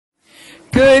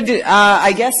Good,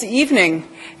 I guess, evening,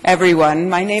 everyone.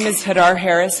 My name is Hadar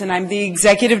Harris, and I'm the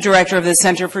Executive Director of the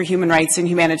Center for Human Rights and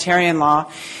Humanitarian Law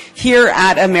here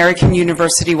at American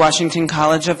University Washington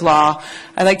College of Law.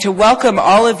 I'd like to welcome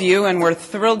all of you, and we're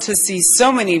thrilled to see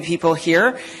so many people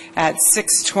here at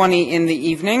 6:20 in the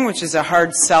evening, which is a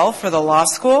hard sell for the law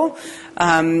school.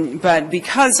 But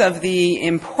because of the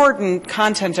important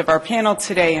content of our panel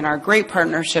today and our great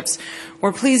partnerships,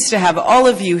 we're pleased to have all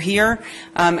of you here,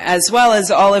 as well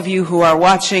as all of you who are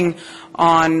watching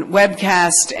on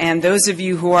webcast and those of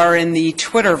you who are in the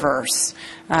Twitterverse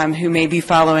who may be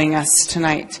following us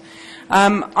tonight.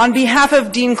 On behalf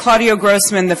of Dean Claudio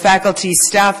Grossman, the faculty,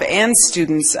 staff, and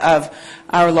students of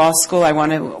our law school, I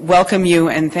want to welcome you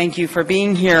and thank you for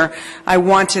being here. I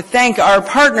want to thank our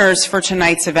partners for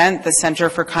tonight's event, the Center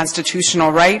for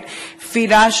Constitutional Right,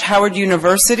 FIDASH, Howard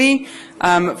University,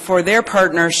 for their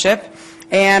partnership.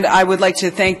 And I would like to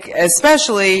thank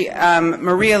especially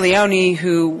Maria Leone,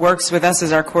 who works with us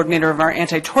as our coordinator of our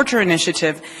anti-torture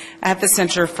initiative at the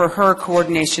Center, for her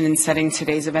coordination in setting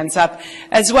today's events up,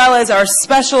 as well as our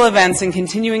special events and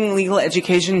continuing legal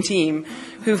education team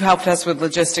who've helped us with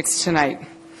logistics tonight.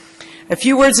 A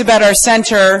few words about our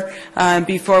center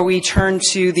before we turn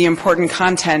to the important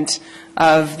content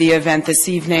of the event this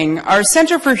evening. Our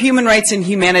Center for Human Rights and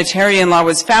Humanitarian Law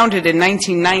was founded in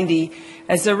 1990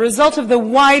 as a result of the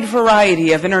wide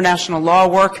variety of international law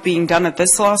work being done at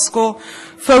this law school,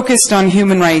 focused on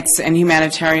human rights and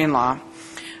humanitarian law.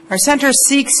 Our center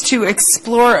seeks to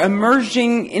explore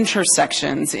emerging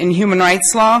intersections in human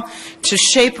rights law to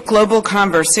shape global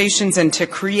conversations and to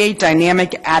create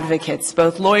dynamic advocates,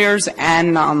 both lawyers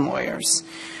and non-lawyers.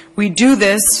 We do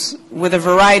this with a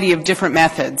variety of different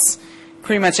methods,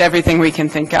 pretty much everything we can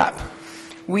think up.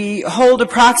 We hold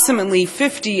approximately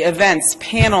 50 events,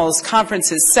 panels,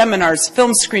 conferences, seminars,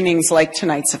 film screenings like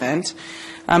tonight's event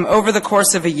over the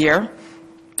course of a year.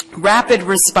 Rapid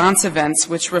response events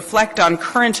which reflect on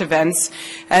current events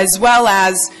as well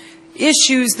as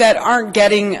issues that aren't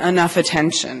getting enough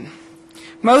attention.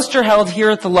 Most are held here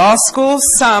at the law school.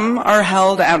 Some are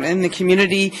held out in the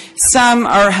community. Some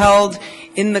are held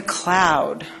in the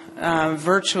cloud,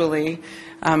 virtually.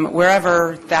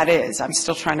 Wherever that is. I'm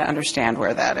still trying to understand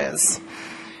where that is.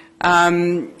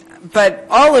 But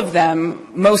all of them,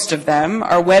 most of them,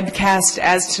 are webcast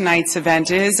as tonight's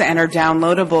event is and are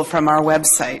downloadable from our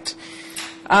website.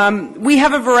 We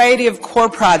have a variety of core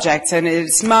projects, and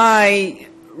it's my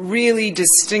really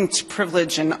distinct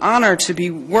privilege and honor to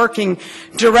be working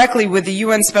directly with the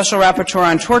UN Special Rapporteur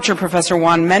on Torture, Professor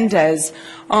Juan Méndez,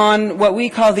 on what we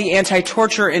call the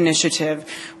Anti-Torture Initiative,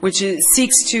 which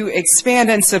seeks to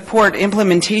expand and support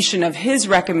implementation of his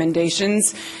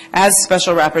recommendations as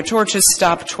Special Rapporteur to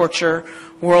stop torture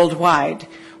worldwide.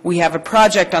 We have a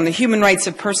project on the human rights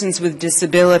of persons with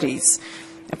disabilities,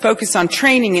 a focus on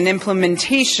training and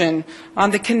implementation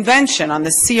on the Convention, on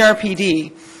the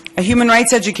CRPD, a human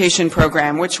rights education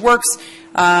program which works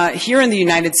here in the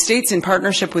United States in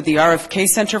partnership with the RFK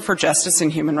Center for Justice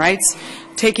and Human Rights,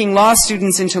 taking law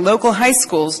students into local high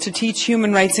schools to teach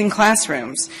human rights in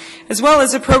classrooms, as well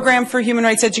as a program for human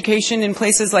rights education in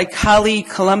places like Cali,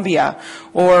 Colombia,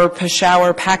 or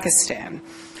Peshawar, Pakistan,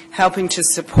 helping to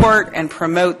support and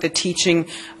promote the teaching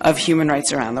of human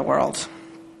rights around the world.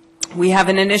 We have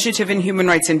an initiative in human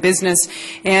rights in business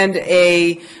and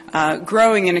a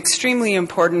growing and extremely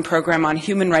important program on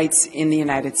human rights in the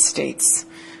United States.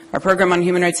 Our program on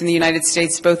human rights in the United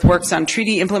States both works on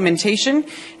treaty implementation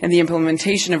and the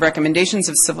implementation of recommendations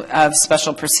of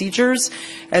special procedures,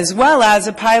 as well as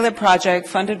a pilot project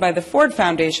funded by the Ford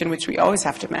Foundation, which we always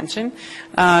have to mention,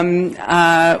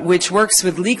 which works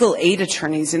with legal aid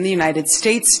attorneys in the United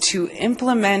States to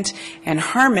implement and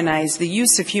harmonize the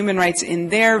use of human rights in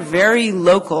their very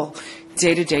local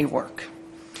day-to-day work.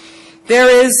 There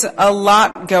is a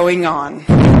lot going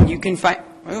on. You can find...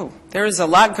 there is a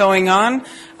lot going on,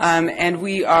 and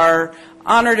we are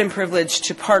honored and privileged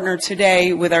to partner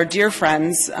today with our dear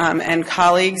friends and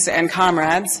colleagues and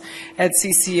comrades at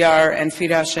CCR and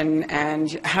FIDASH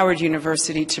and Howard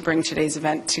University to bring today's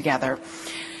event together.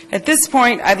 At this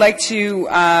point, I'd like to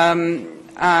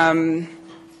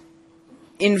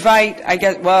invite,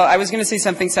 I was going to say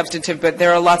something substantive, but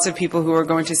there are lots of people who are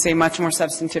going to say much more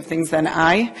substantive things than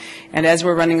I. And as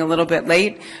we're running a little bit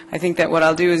late, I think that what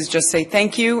I'll do is just say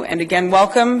thank you and again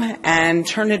welcome and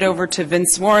turn it over to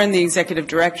Vince Warren, the Executive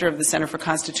Director of the Center for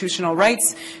Constitutional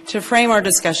Rights, to frame our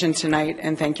discussion tonight.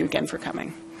 And thank you again for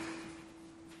coming.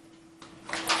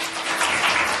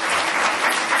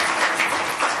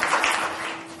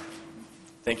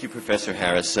 Thank you, Professor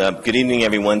Harris. Good evening,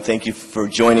 everyone. Thank you for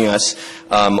joining us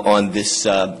on this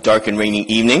dark and rainy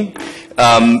evening.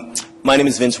 My name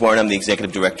is Vince Warren. I'm the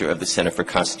Executive Director of the Center for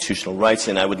Constitutional Rights,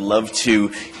 and I would love to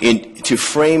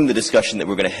frame the discussion that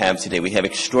we're going to have today. We have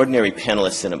extraordinary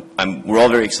panelists, and we're all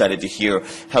very excited to hear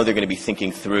how they're going to be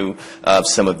thinking through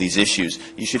some of these issues.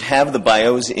 You should have the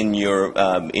bios in your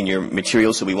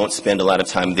materials, so we won't spend a lot of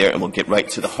time there, and we'll get right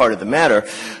to the heart of the matter.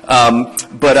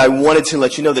 But I wanted to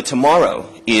let you know that tomorrow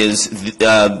is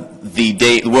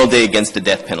the World Day Against the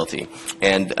Death Penalty,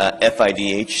 and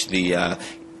FIDH,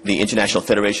 the International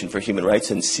Federation for Human Rights,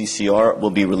 and CCR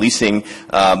will be releasing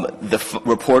the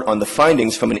report on the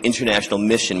findings from an international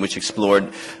mission which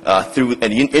explored through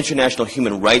an international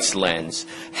human rights lens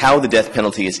how the death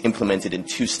penalty is implemented in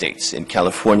 2 states, in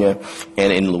California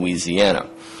and in Louisiana.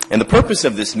 And the purpose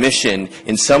of this mission,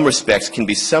 in some respects, can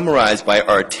be summarized by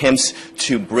our attempts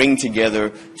to bring together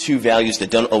 2 values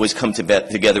that don't always come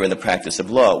together in the practice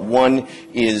of law. One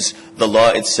is the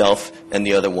law itself, and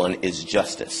the other one is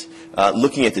justice.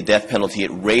 Looking at the death penalty,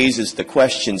 it raises the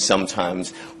question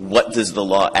sometimes, what does the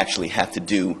law actually have to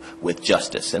do with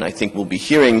justice? And I think we'll be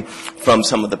hearing from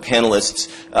some of the panelists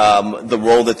the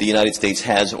role that the United States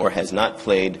has or has not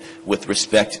played with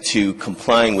respect to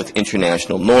complying with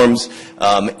international norms,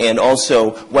 and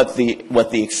also what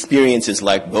the experience is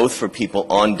like both for people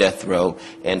on death row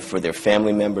and for their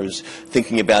family members.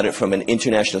 Thinking about it from an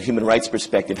international human rights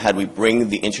perspective, how do we bring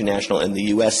the international and the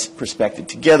U.S. perspective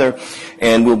together?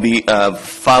 And we'll be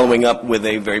following up with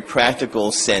a very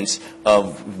practical sense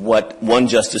of what one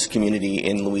justice community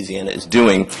in Louisiana is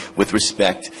doing with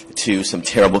respect to some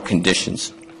terrible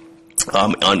conditions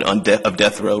of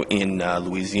death row in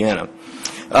Louisiana.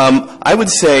 I would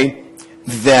say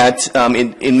that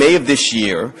in May of this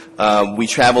year, we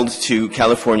traveled to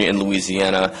California and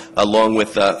Louisiana along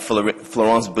with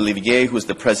Florence Bolivier, who is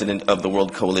the president of the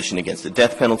World Coalition Against the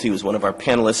Death Penalty, who is one of our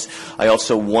panelists. I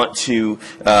also want to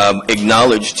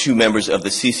acknowledge 2 members of the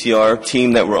CCR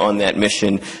team that were on that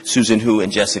mission, Susan Hu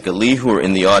and Jessica Lee, who are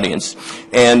in the audience.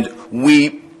 And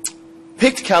we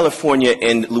picked California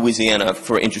and Louisiana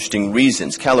for interesting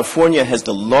reasons. California has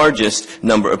the largest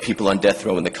number of people on death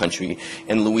row in the country,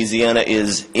 and Louisiana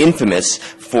is infamous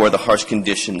for the harsh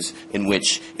conditions in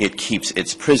which it keeps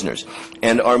its prisoners.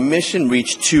 And our mission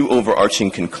reached 2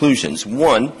 overarching conclusions.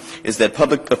 One is that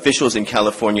public officials in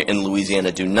California and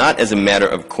Louisiana do not, as a matter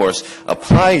of course,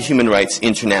 apply human rights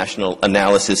international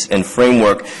analysis and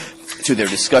framework to their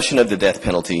discussion of the death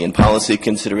penalty and policy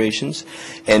considerations.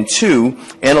 And 2,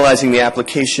 analyzing the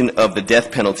application of the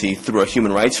death penalty through a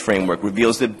human rights framework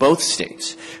reveals that both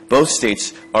states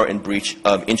are in breach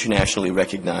of internationally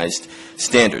recognized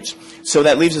standards. So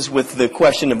that leaves us with the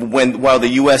question of while the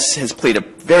U.S. has played a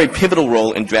very pivotal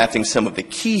role in drafting some of the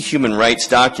key human rights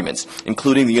documents,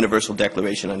 including the Universal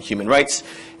Declaration on Human Rights,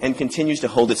 and continues to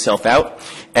hold itself out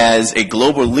as a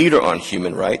global leader on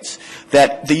human rights,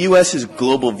 that the U.S.'s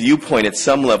global viewpoint at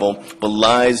some level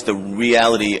belies the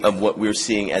reality of what we're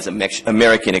seeing as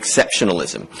American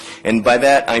exceptionalism. And by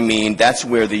that I mean that's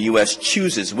where the U.S.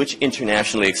 chooses which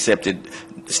internationally accepted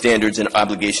standards and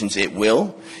obligations it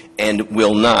will and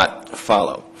will not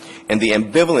follow. And the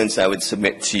ambivalence I would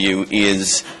submit to you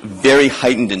is very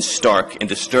heightened and stark and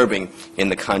disturbing in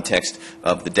the context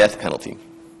of the death penalty.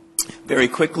 Very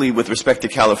quickly, with respect to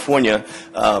California,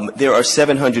 there are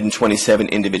 727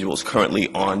 individuals currently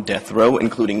on death row,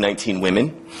 including 19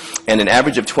 women, and an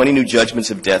average of 20 new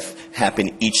judgments of death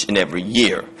happen each and every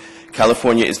year.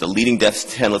 California is the leading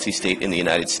death penalty state in the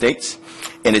United States,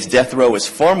 and its death row is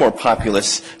far more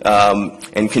populous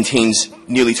and contains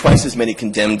nearly twice as many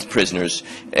condemned prisoners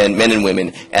and men and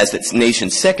women as its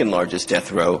nation's 2nd largest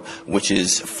death row, which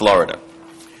is Florida.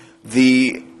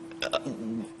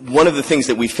 One of the things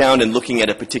that we found in looking at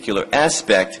a particular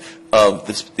aspect of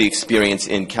the experience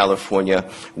in California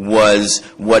was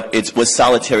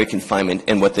solitary confinement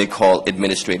and what they call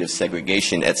administrative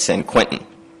segregation at San Quentin.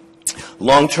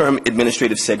 Long-term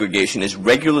administrative segregation is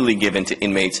regularly given to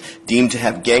inmates deemed to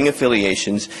have gang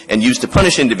affiliations and used to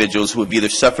punish individuals who have either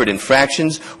suffered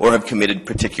infractions or have committed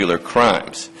particular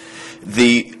crimes.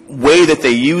 The way that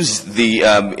they use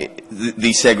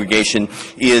the segregation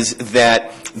is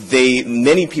that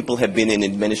many people have been in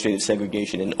administrative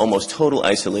segregation in almost total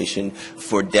isolation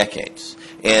for decades.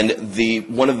 And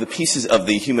one of the pieces of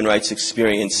the human rights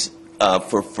experience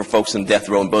for folks on death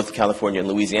row in both California and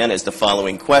Louisiana is the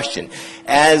following question.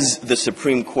 As the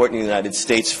Supreme Court in the United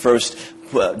States first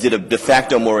did a de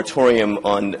facto moratorium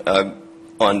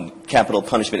on capital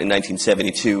punishment in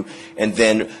 1972 and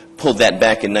then pulled that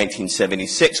back in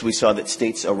 1976, we saw that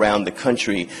states around the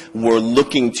country were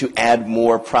looking to add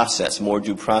more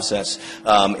due process,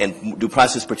 and due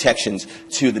process protections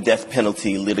to the death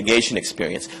penalty litigation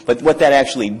experience. But what that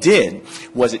actually did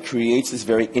was it creates this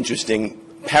very interesting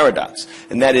paradox,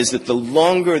 and that is that the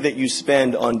longer that you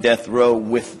spend on death row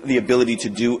with the ability to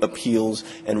do appeals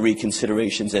and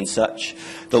reconsiderations and such,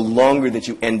 the longer that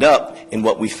you end up in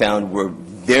what we found were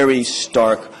very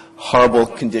stark, horrible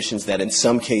conditions that in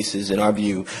some cases, in our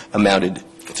view, amounted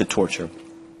to torture.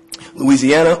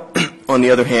 Louisiana, on the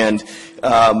other hand,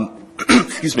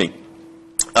 excuse me,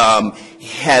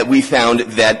 we found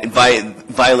that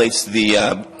violates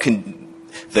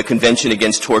the Convention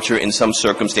Against Torture in some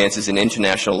circumstances in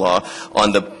international law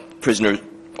on prisoner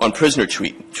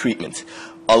treatment.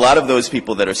 A lot of those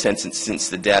people that are sentenced since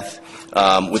the death,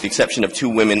 with the exception of 2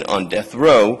 women on death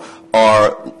row,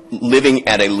 are living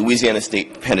at a Louisiana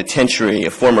State Penitentiary,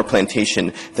 a former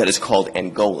plantation that is called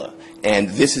Angola. And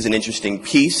this is an interesting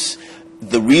piece.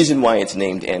 The reason why it's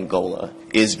named Angola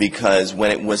is because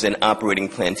when it was an operating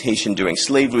plantation during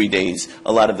slavery days,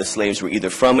 a lot of the slaves were either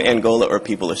from Angola or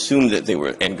people assumed that they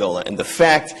were Angola. And the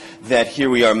fact that here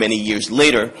we are many years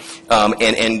later, and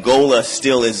Angola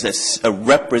still is a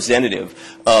representative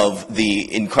of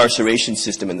the incarceration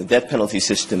system and the death penalty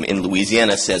system in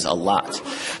Louisiana says a lot.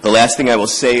 The last thing I will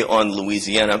say on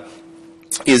Louisiana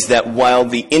is that while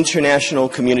the international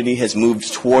community has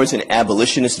moved towards an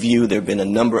abolitionist view, there have been a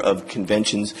number of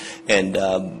conventions and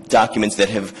documents that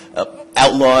have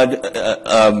outlawed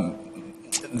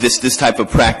this type of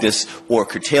practice or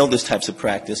curtailed this types of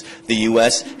practice. The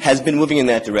U.S. has been moving in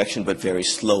that direction, but very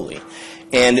slowly.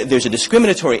 And there's a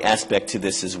discriminatory aspect to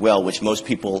this as well, which most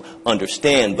people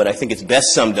understand, but I think it's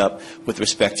best summed up with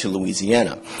respect to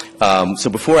Louisiana. So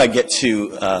before I get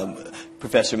to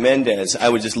Professor Méndez, I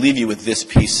would just leave you with this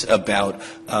piece about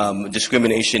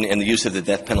discrimination and the use of the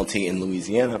death penalty in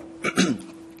Louisiana.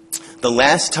 The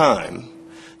last time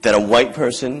that a white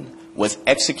person was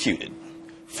executed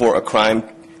for a crime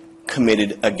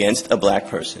committed against a black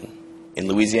person in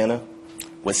Louisiana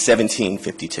was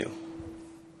 1752.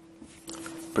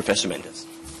 Professor Méndez.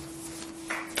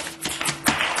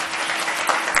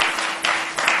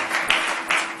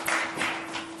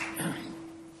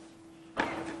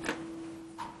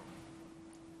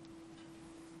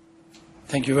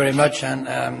 Thank you very much, and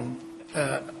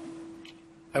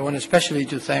I want especially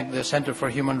to thank the Center for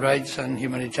Human Rights and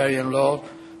Humanitarian Law,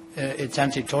 its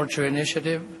anti-torture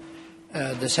initiative,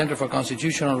 the Center for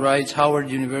Constitutional Rights, Howard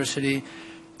University,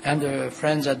 and the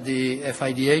friends at the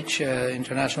FIDH,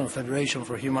 International Federation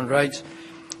for Human Rights,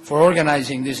 for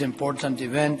organizing this important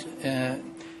event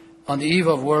on the eve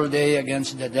of World Day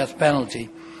Against the Death Penalty.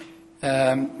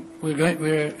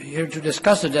 We're here to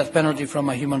discuss the death penalty from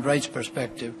a human rights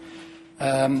perspective.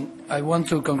 I want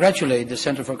to congratulate the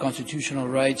Center for Constitutional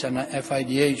Rights and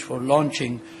FIDH for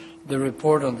launching the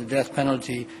report on the death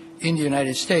penalty in the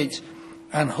United States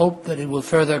and hope that it will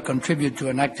further contribute to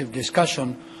an active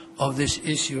discussion of this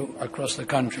issue across the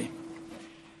country.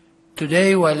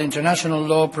 Today, while international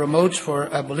law promotes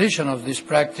for abolition of this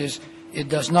practice, it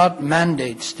does not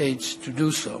mandate states to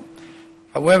do so.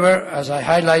 However, as I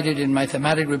highlighted in my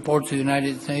thematic report to the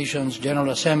United Nations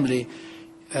General Assembly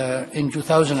in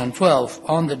 2012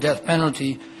 on the death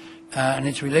penalty and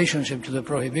its relationship to the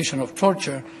prohibition of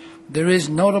torture, there is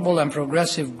notable and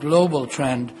progressive global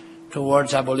trend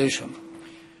towards abolition.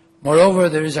 Moreover,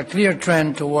 there is a clear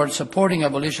trend towards supporting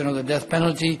abolition of the death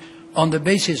penalty on the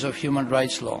basis of human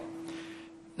rights law.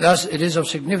 Thus, it is of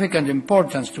significant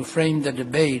importance to frame the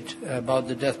debate about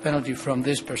the death penalty from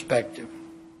this perspective.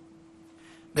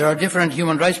 There are different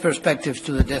human rights perspectives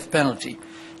to the death penalty.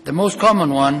 The most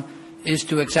common one is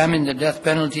to examine the death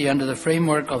penalty under the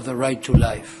framework of the right to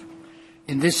life.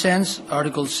 In this sense,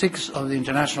 Article 6 of the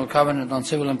International Covenant on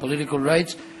Civil and Political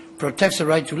Rights protects the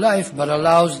right to life, but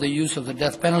allows the use of the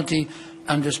death penalty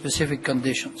under specific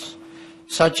conditions,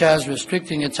 such as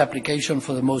restricting its application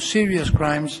for the most serious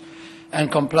crimes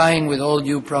and complying with all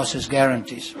due process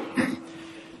guarantees.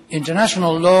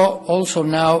 International law also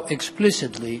now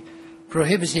explicitly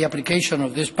prohibits the application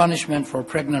of this punishment for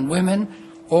pregnant women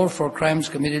or for crimes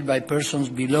committed by persons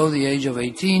below the age of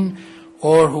 18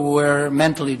 or who were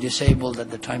mentally disabled at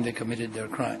the time they committed their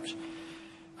crimes.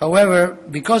 However,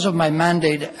 because of my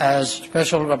mandate as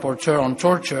Special Rapporteur on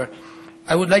Torture,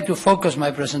 I would like to focus my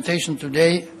presentation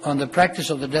today on the practice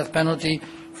of the death penalty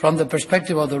from the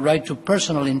perspective of the right to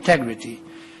personal integrity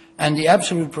and the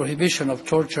absolute prohibition of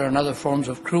torture and other forms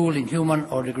of cruel, inhuman,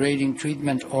 or degrading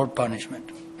treatment or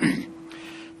punishment.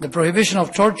 The prohibition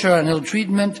of torture and ill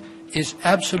treatment is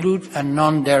absolute and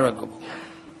non-derogable,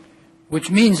 which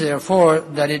means, therefore,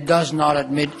 that it does not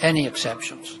admit any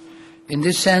exceptions. In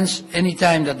this sense, any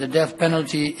time that the death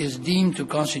penalty is deemed to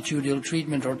constitute ill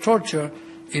treatment or torture,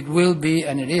 it will be,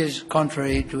 and it is,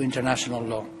 contrary to international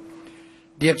law.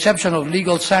 The exception of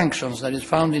legal sanctions that is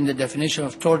found in the definition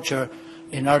of torture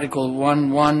in Article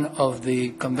 1.1 of the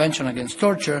Convention Against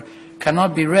Torture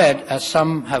cannot be read, as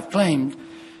some have claimed,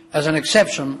 as an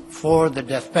exception for the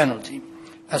death penalty.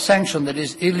 A sanction that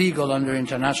is illegal under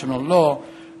international law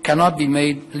cannot be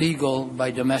made legal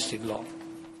by domestic law.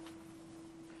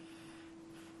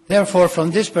 Therefore,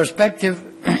 from this perspective,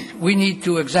 we need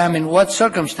to examine what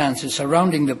circumstances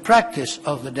surrounding the practice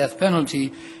of the death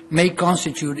penalty may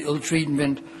constitute ill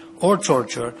treatment or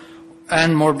torture,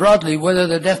 and more broadly, whether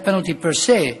the death penalty per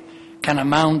se can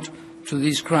amount to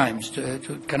these crimes,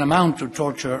 can amount to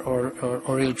torture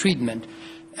or ill treatment,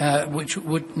 which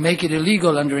would make it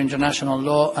illegal under international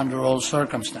law under all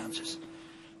circumstances.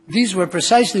 These were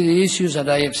precisely the issues that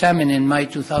I examined in my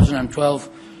 2012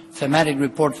 thematic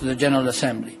report to the General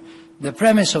Assembly. The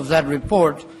premise of that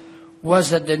report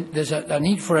was that there's a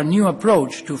need for a new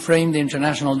approach to frame the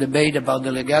international debate about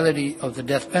the legality of the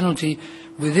death penalty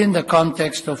within the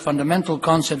context of fundamental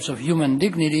concepts of human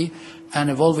dignity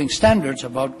and evolving standards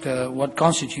about what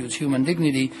constitutes human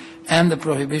dignity and the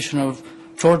prohibition of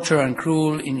torture and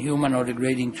cruel, inhuman, or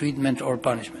degrading treatment or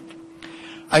punishment.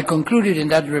 I concluded in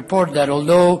that report that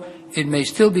although it may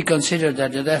still be considered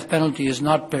that the death penalty is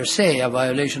not per se a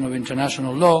violation of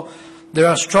international law, there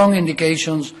are strong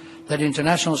indications that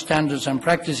international standards and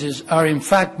practices are in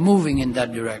fact moving in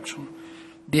that direction.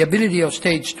 The ability of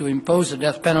states to impose the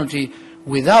death penalty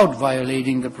without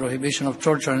violating the prohibition of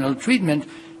torture and ill treatment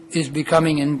is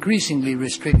becoming increasingly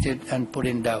restricted and put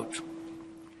in doubt.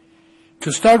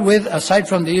 To start with, aside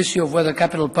from the issue of whether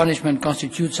capital punishment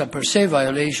constitutes a per se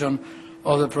violation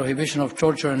of the prohibition of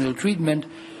torture and ill treatment,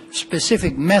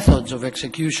 specific methods of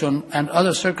execution and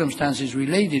other circumstances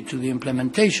related to the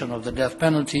implementation of the death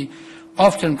penalty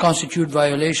often constitute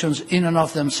violations in and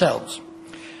of themselves.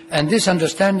 And this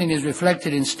understanding is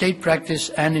reflected in state practice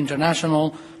and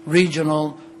international,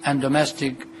 regional, and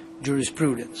domestic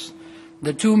jurisprudence.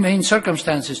 The two main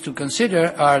circumstances to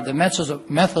consider are the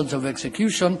methods of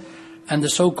execution and the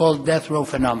so-called death row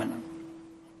phenomenon.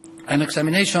 An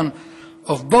examination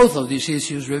of both of these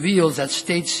issues reveals that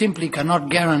states simply cannot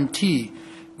guarantee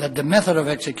that the method of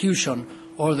execution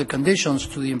or the conditions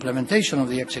to the implementation of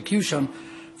the execution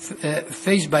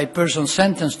faced by persons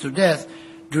sentenced to death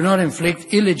do not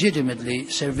inflict illegitimately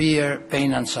severe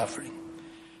pain and suffering.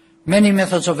 Many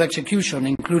methods of execution,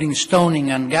 including stoning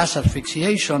and gas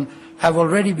asphyxiation, have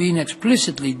already been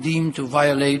explicitly deemed to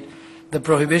violate the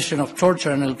prohibition of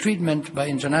torture and ill treatment by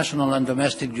international and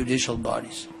domestic judicial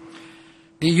bodies.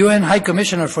 The UN High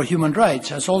Commissioner for Human Rights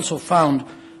has also found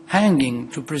hanging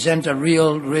to present a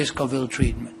real risk of ill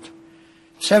treatment.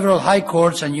 Several high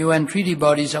courts and UN treaty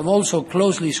bodies have also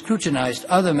closely scrutinized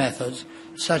other methods,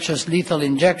 such as lethal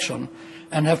injection,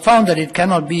 and have found that it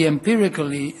cannot be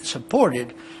empirically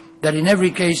supported that in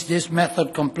every case this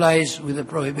method complies with the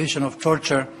prohibition of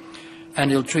torture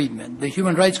and ill treatment. The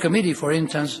Human Rights Committee, for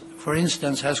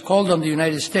instance, has called on the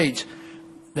United States,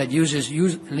 that uses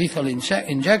lethal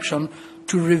injection,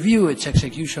 to review its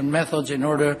execution methods in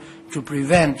order to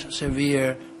prevent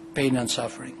severe pain and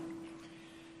suffering.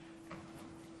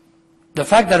 The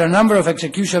fact that a number of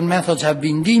execution methods have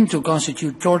been deemed to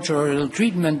constitute torture or ill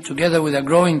treatment, together with a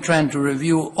growing trend to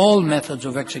review all methods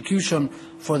of execution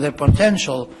for their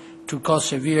potential to cause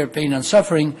severe pain and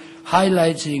suffering,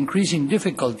 highlights the increasing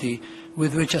difficulty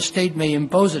with which a state may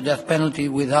impose a death penalty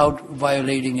without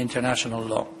violating international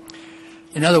law.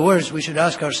 In other words, we should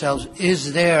ask ourselves,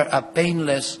 is there a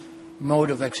painless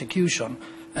mode of execution?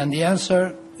 And the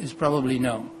answer is probably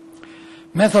no.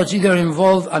 Methods either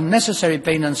involve unnecessary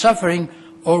pain and suffering,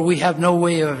 or we have no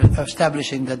way of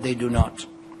establishing that they do not.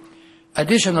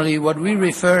 Additionally, what we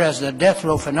refer as the death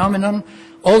row phenomenon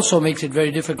also makes it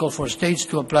very difficult for states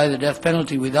to apply the death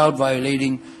penalty without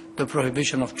violating the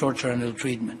prohibition of torture and ill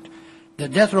treatment. The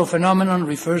death row phenomenon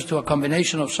refers to a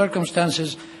combination of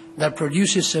circumstances that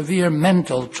produces severe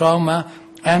mental trauma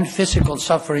and physical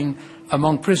suffering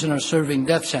among prisoners serving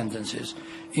death sentences,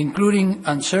 including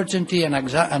uncertainty and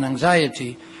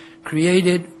anxiety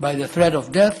created by the threat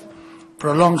of death,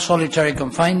 prolonged solitary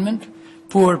confinement,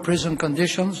 poor prison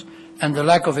conditions, and the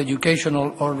lack of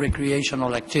educational or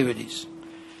recreational activities.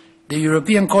 The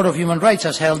European Court of Human Rights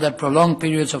has held that prolonged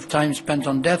periods of time spent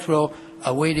on death row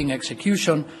awaiting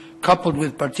execution, coupled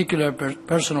with particular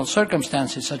personal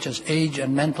circumstances such as age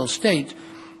and mental state,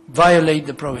 violate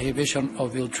the prohibition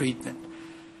of ill treatment.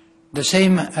 The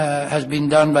same has been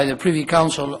done by the Privy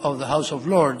Council of the House of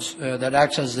Lords that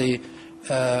acts as the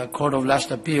court of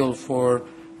last appeal for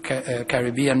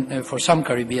some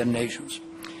Caribbean nations.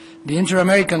 The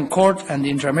Inter-American Court and the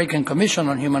Inter-American Commission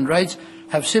on Human Rights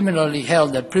have similarly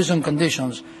held that prison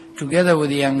conditions, together with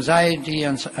the anxiety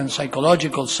and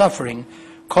psychological suffering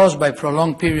caused by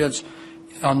prolonged periods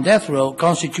on death row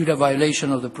constitute a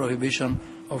violation of the prohibition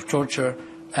of torture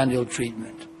and ill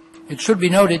treatment. It should be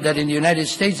noted that in the United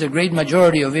States, the great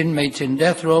majority of inmates in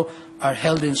death row are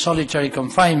held in solitary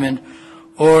confinement,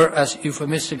 or as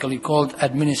euphemistically called,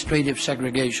 administrative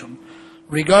segregation,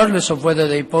 regardless of whether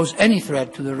they pose any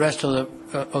threat to the rest of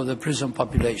the prison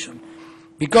population.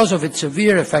 Because of its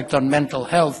severe effect on mental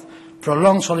health,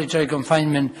 prolonged solitary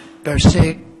confinement per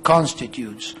se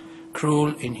constitutes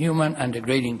cruel, inhuman, and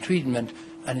degrading treatment,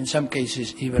 and in some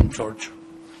cases even torture.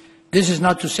 This is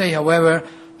not to say, however,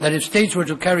 that if states were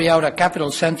to carry out a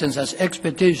capital sentence as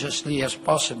expeditiously as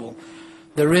possible,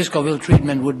 the risk of ill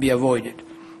treatment would be avoided.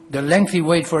 The lengthy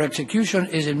wait for execution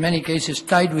is in many cases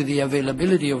tied with the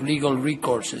availability of legal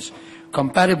recourses,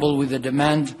 compatible with the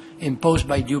demand imposed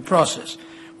by due process,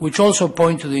 which also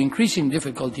point to the increasing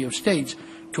difficulty of states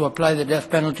to apply the death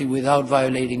penalty without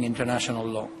violating international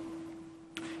law.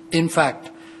 In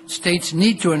fact, states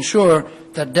need to ensure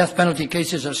that death penalty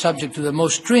cases are subject to the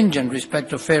most stringent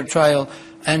respect of fair trial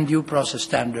and due process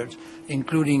standards,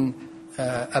 including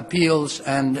appeals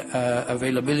and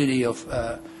availability of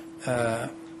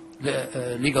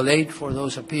legal aid for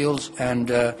those appeals and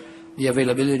the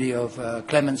availability of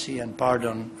clemency and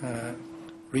pardon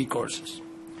recourses.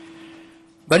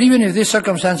 But even if these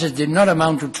circumstances did not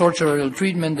amount to torture or ill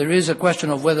treatment, there is a question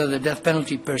of whether the death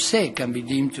penalty per se can be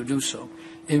deemed to do so.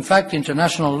 In fact,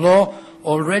 international law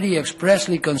already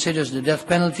expressly considers the death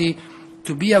penalty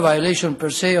to be a violation per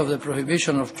se of the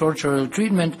prohibition of torture or ill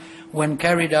treatment when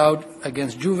carried out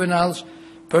against juveniles,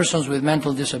 persons with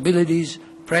mental disabilities,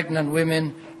 pregnant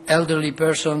women, elderly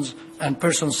persons, and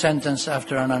persons sentenced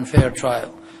after an unfair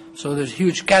trial. So there's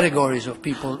huge categories of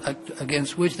people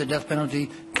against which the death penalty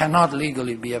cannot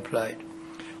legally be applied.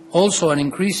 Also, an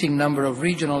increasing number of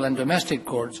regional and domestic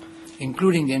courts,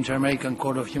 including the Inter-American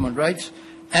Court of Human Rights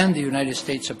and the United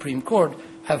States Supreme Court,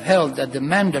 have held that the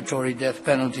mandatory death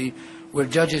penalty, where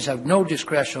judges have no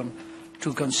discretion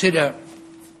to consider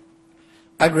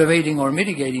aggravating or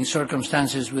mitigating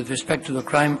circumstances with respect to the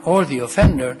crime or the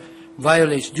offender,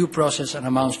 violates due process and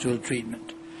amounts to ill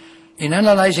treatment. In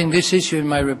analyzing this issue in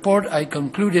my report, I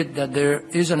concluded that there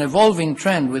is an evolving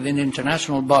trend within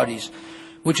international bodies,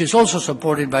 which is also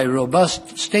supported by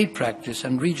robust state practice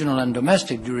and regional and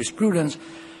domestic jurisprudence,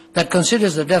 that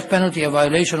considers the death penalty a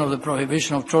violation of the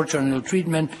prohibition of torture and ill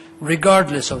treatment,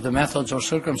 regardless of the methods or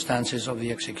circumstances of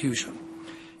the execution.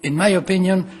 In my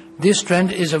opinion, this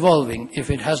trend is evolving,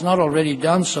 if it has not already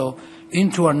done so,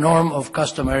 into a norm of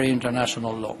customary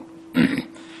international law.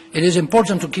 It is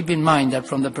important to keep in mind that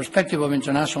from the perspective of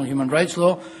international human rights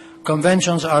law,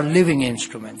 conventions are living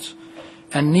instruments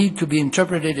and need to be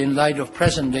interpreted in light of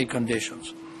present-day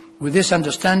conditions. With this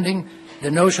understanding,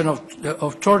 the notion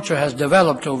of torture has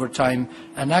developed over time,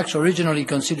 and acts originally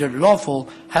considered lawful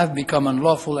have become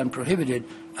unlawful and prohibited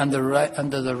under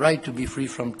the right to be free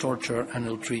from torture and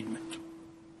ill treatment.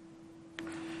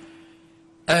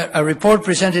 A report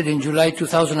presented in July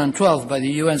 2012 by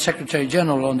the UN Secretary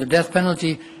General on the death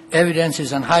penalty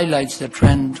evidences and highlights the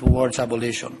trend towards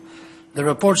abolition. The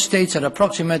report states that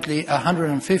approximately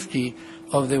 150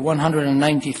 of the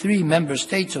 193 member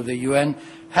states of the UN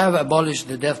have abolished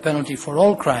the death penalty for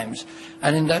all crimes,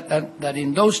 and that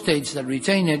in those states that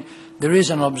retain it, there is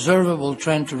an observable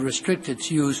trend to restrict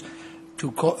its use,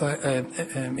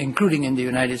 including in the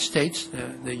United States.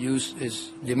 The use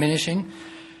is diminishing,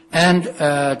 and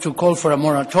to call for a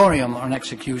moratorium on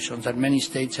executions that many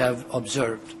states have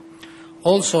observed.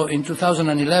 Also, in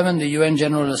 2011, the UN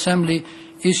General Assembly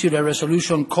issued a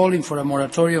resolution calling for a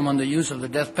moratorium on the use of the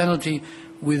death penalty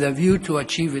with a view to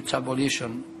achieve its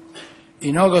abolition.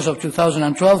 In August of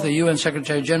 2012, the UN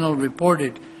Secretary General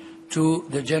reported to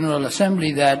the General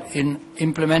Assembly that in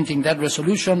implementing that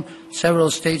resolution, several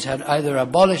states had either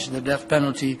abolished the death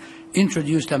penalty,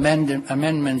 introduced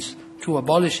amendments to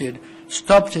abolish it,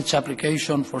 stopped its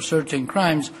application for certain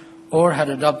crimes, or had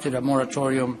adopted a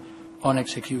moratorium on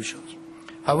executions.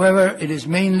 However, it is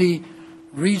mainly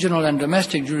regional and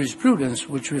domestic jurisprudence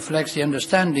which reflects the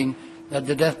understanding that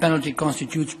the death penalty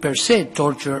constitutes per se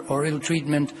torture or ill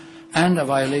treatment and a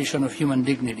violation of human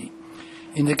dignity.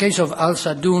 In the case of Al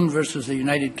Sadoun versus the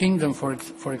United Kingdom,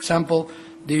 for example,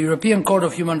 the European Court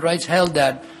of Human Rights held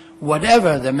that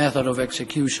whatever the method of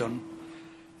execution,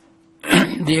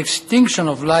 the extinction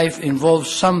of life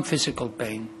involves some physical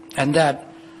pain, and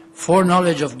that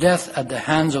foreknowledge of death at the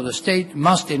hands of the state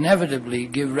must inevitably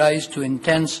give rise to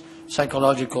intense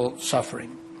psychological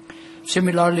suffering.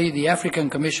 Similarly, the African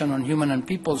Commission on Human and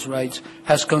People's Rights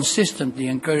has consistently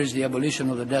encouraged the abolition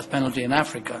of the death penalty in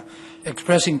Africa,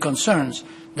 expressing concerns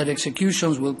that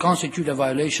executions will constitute a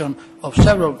violation of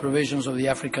several provisions of the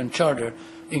African Charter,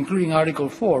 including Article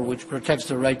 4, which protects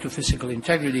the right to physical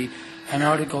integrity, and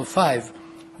Article 5,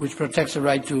 which protects the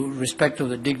right to respect of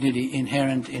the dignity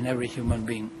inherent in every human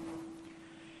being.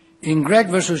 In Gregg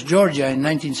versus Georgia in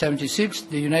 1976,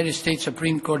 the United States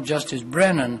Supreme Court Justice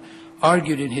Brennan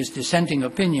argued in his dissenting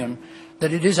opinion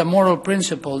that it is a moral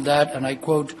principle that, and I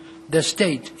quote, "the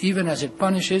state, even as it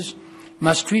punishes,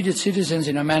 must treat its citizens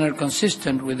in a manner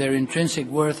consistent with their intrinsic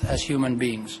worth as human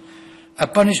beings. A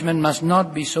punishment must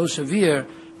not be so severe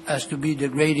as to be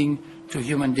degrading to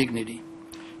human dignity."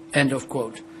 End of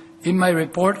quote. In my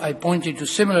report, I pointed to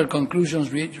similar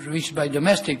conclusions reached by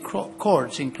domestic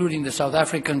courts, including the South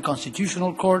African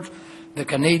Constitutional Court, the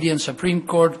Canadian Supreme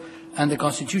Court, and the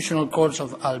constitutional courts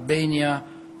of Albania,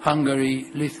 Hungary,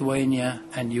 Lithuania,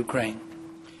 and Ukraine.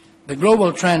 The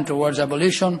global trend towards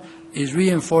abolition is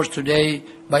reinforced today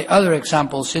by other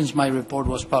examples since my report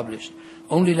was published.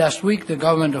 Only last week, the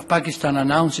government of Pakistan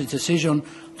announced its decision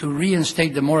to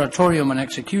reinstate the moratorium on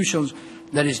executions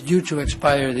that is due to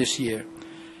expire this year.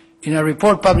 In a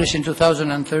report published in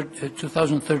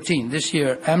 2013, this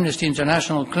year, Amnesty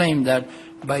International claimed that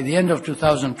by the end of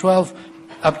 2012,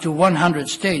 up to 100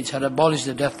 states had abolished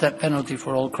the death penalty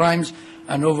for all crimes,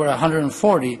 and over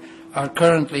 140 are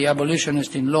currently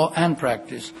abolitionist in law and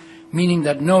practice, meaning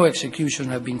that no executions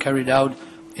have been carried out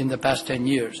in the past 10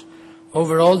 years.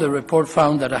 Overall, the report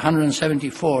found that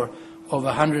 174 of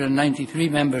 193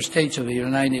 member states of the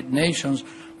United Nations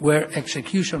were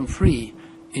execution-free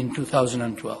in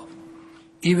 2012.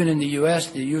 Even in the U.S.,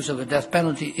 the use of the death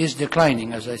penalty is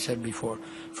declining, as I said before,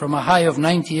 from a high of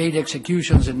 98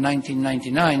 executions in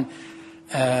 1999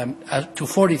 to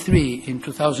 43 in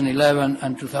 2011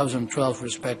 and 2012,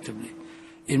 respectively.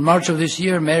 In March of this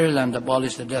year, Maryland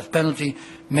abolished the death penalty,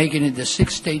 making it the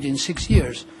 6th state in 6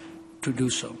 years to do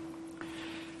so.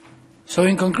 So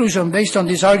in conclusion, based on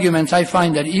these arguments, I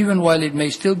find that even while it may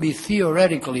still be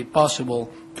theoretically possible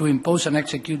to impose and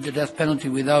execute the death penalty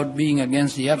without being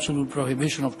against the absolute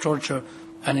prohibition of torture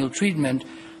and ill treatment,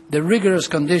 the rigorous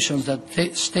conditions that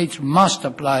states must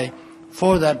apply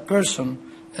for that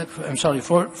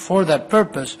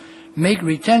purpose make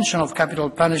retention of capital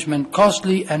punishment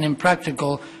costly and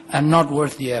impractical and not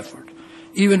worth the effort.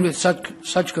 Even with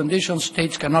such conditions,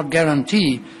 states cannot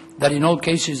guarantee that in all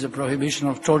cases the prohibition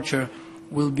of torture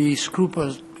will be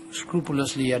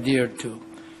scrupulously adhered to.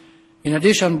 In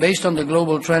addition, based on the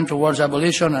global trend towards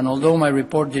abolition, and although my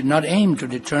report did not aim to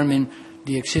determine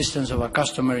the existence of a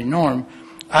customary norm,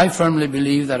 I firmly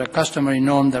believe that a customary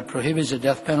norm that prohibits the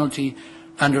death penalty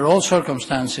under all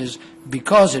circumstances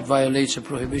because it violates the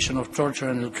prohibition of torture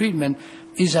and ill treatment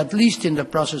is at least in the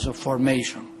process of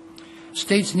formation.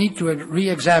 States need to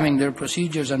re-examine their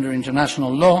procedures under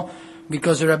international law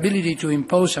because their ability to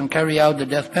impose and carry out the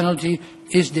death penalty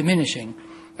is diminishing,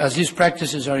 as these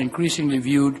practices are increasingly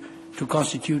viewed to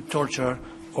constitute torture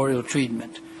or ill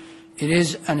treatment. It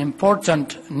is an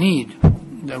important need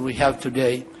that we have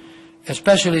today,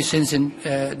 especially since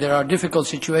there are difficult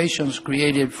situations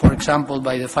created, for example,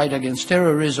 by the fight against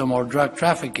terrorism or drug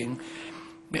trafficking,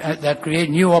 that create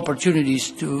new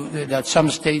opportunities that some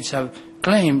states have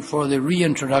claimed for the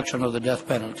reintroduction of the death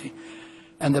penalty.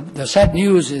 And the sad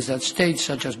news is that states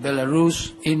such as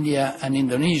Belarus, India, and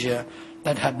Indonesia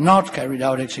that had not carried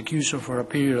out execution for a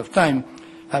period of time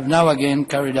have now again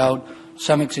carried out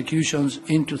some executions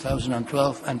in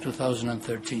 2012 and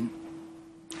 2013.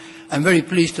 I'm very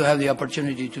pleased to have the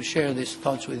opportunity to share these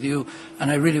thoughts with you,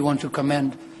 and I really want to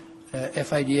commend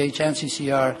FIDH and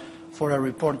CCR for a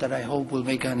report that I hope will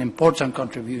make an important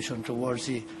contribution towards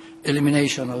the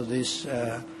elimination of this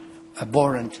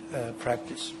abhorrent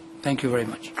practice. Thank you very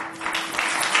much.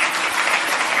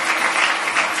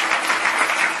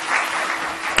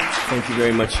 Thank you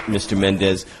very much, Mr.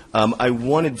 Méndez. I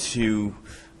wanted to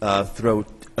throw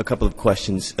a couple of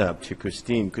questions to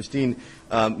Christine. Christine,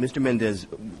 Mr. Méndez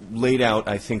laid out,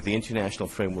 I think, the international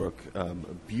framework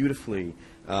beautifully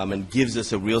and gives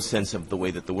us a real sense of the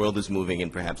way that the world is moving,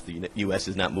 and perhaps the U.S.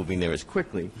 is not moving there as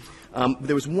quickly.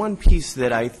 There was one piece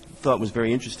that I thought was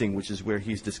very interesting, which is where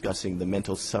he's discussing the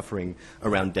mental suffering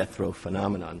around death row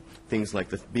phenomenon, things like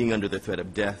being under the threat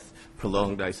of death,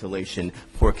 prolonged isolation,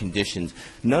 poor conditions.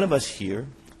 None of us here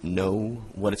know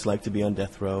what it's like to be on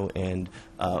death row, and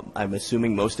I'm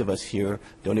assuming most of us here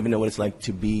don't even know what it's like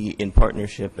to be in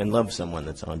partnership and love someone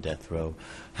that's on death row.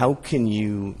 How can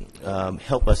you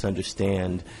help us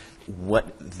understand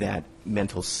what that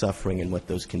mental suffering and what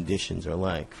those conditions are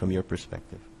like from your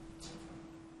perspective?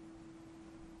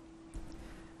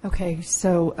 Okay,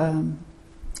 so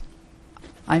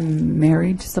I'm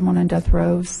married to someone on death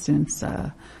row since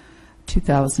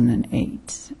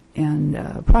 2008,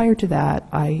 and prior to that,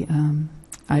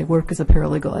 I work as a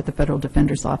paralegal at the Federal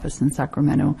Defender's Office in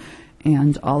Sacramento,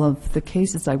 and all of the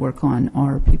cases I work on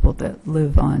are people that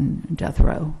live on death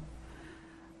row.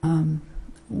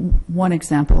 One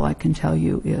example I can tell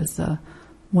you is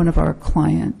one of our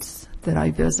clients that I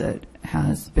visit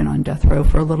has been on death row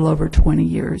for a little over 20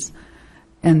 years,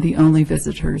 and the only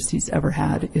visitors he's ever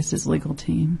had is his legal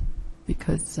team,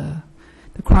 because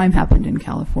the crime happened in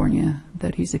California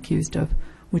that he's accused of,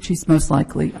 which he's most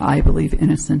likely, I believe,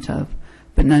 innocent of,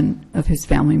 but none of his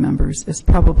family members, as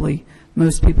probably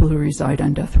most people who reside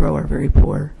on death row are very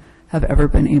poor, have ever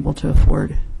been able to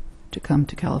afford to come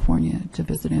to California to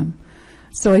visit him.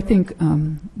 So I think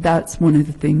that's one of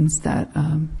the things that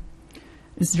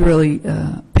is really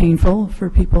painful for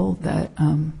people that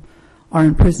are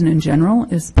in prison in general,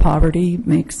 is poverty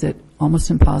makes it almost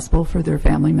impossible for their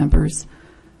family members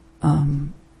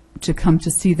to come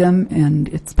to see them, and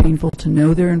it's painful to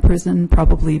know they're in prison,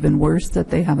 probably even worse that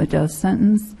they have a death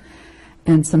sentence,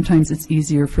 and sometimes it's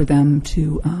easier for them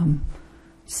to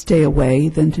stay away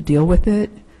than to deal with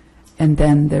it, and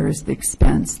then there's the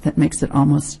expense that makes it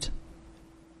almost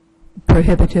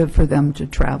prohibitive for them to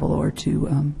travel or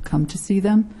to come to see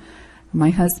them. My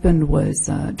husband was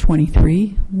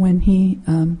 23 when he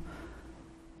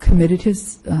committed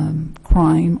his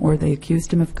crime, or they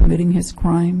accused him of committing his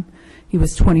crime. He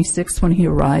was 26 when he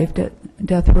arrived at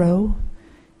death row.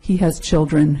 He has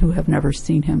children who have never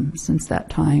seen him since that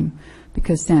time,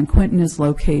 because San Quentin is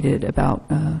located about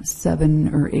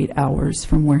 7 or 8 hours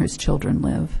from where his children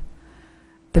live.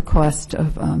 The cost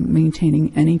of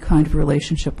maintaining any kind of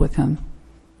relationship with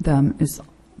them is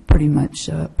pretty much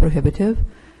prohibitive,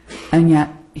 and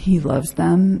yet he loves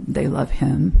them, they love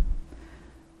him.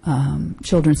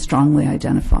 Children strongly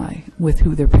identify with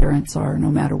who their parents are, no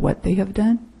matter what they have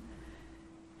done.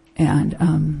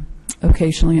 And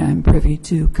occasionally I'm privy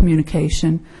to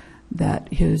communication that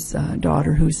his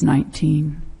daughter, who's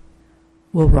 19,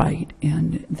 will write,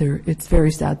 and it's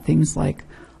very sad things like,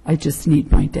 "I just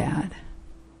need my dad,"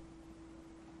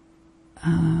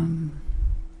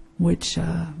 which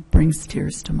brings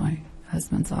tears to my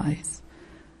husband's eyes,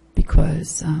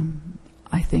 because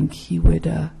I think he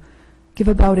would give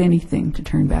about anything to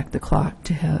turn back the clock,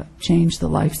 to change the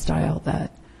lifestyle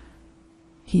that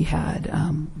he had,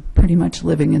 pretty much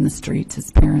living in the streets.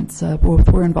 His parents both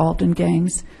were involved in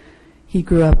gangs. He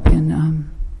grew up in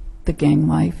the gang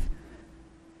life.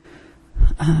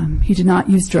 He did not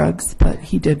use drugs, but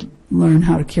he did learn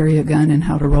how to carry a gun and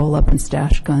how to roll up and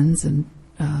stash guns and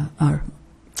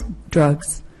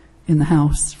drugs in the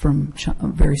house from a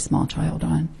very small child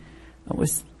on.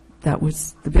 That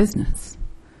was the business.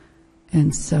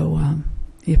 And so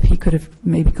if he could have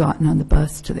maybe gotten on the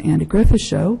bus to the Andy Griffith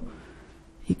show,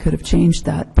 he could have changed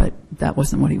that, but that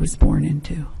wasn't what he was born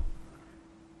into.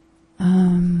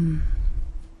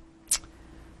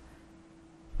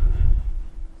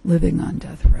 Living on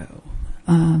death row.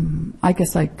 I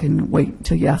guess I can wait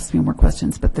until you ask me more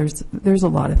questions, but there's a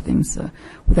lot of things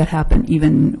that happen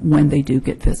even when they do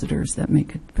get visitors that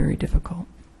make it very difficult.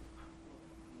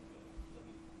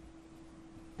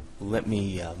 Let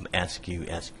me ask you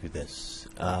this.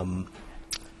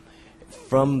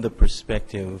 From the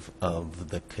perspective of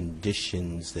the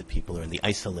conditions that people are in, the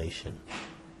isolation,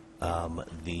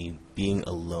 the being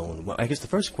alone, well, I guess the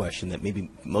first question that maybe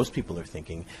most people are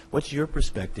thinking, what's your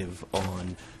perspective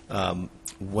on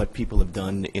what people have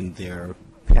done in their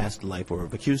past life, or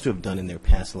accused to have done in their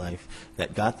past life,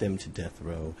 that got them to death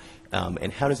row,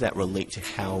 and how does that relate to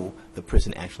how the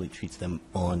prison actually treats them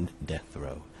on death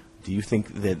row? Do you think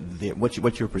that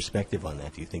what's your perspective on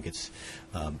that? Do you think it's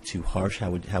too harsh? How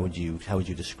would you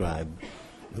describe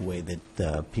the way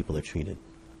that people are treated?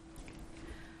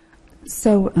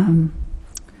 So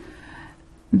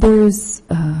there's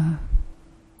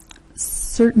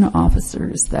certain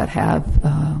officers that have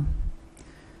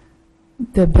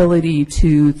the ability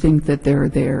to think that they're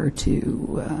there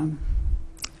to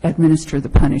administer the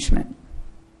punishment.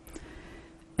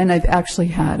 And I've actually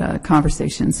had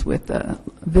conversations with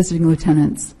visiting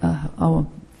lieutenants. About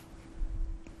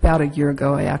a year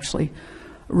ago, I actually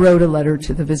wrote a letter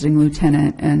to the visiting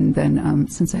lieutenant, and then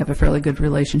since I have a fairly good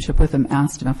relationship with him,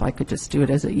 asked him if I could just do it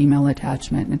as an email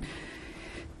attachment. And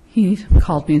he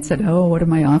called me and said, "Oh, what have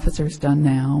my officers done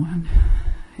now?"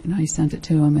 And I sent it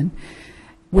to him. And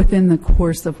within the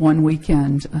course of one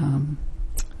weekend,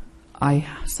 I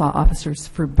saw officers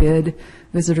forbid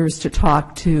visitors to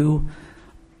talk to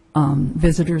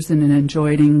visitors in an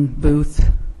adjoining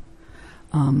booth.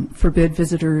 forbid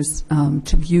visitors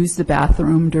to use the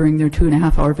bathroom during their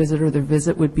 2.5-hour visit, or their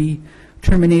visit would be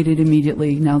terminated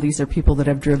immediately. Now these are people that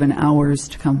have driven hours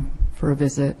to come for a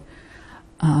visit.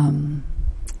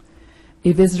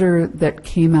 A visitor that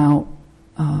came out,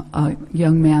 a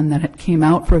young man that came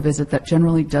out for a visit that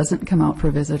generally doesn't come out for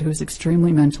a visit, who's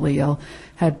extremely mentally ill,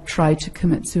 had tried to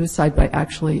commit suicide by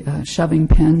actually shoving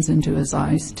pens into his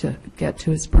eyes to get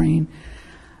to his brain,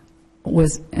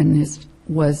 was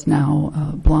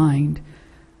now blind,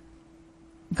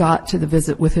 got to the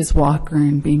visit with his walker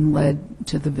and being led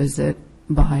to the visit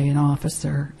by an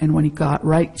officer. And when he got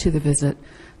right to the visit,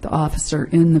 the officer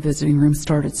in the visiting room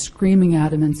started screaming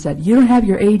at him and said, "You don't have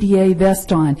your ADA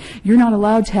vest on. You're not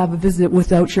allowed to have a visit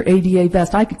without your ADA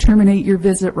vest. I could terminate your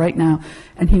visit right now."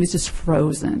 And he was just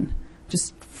frozen.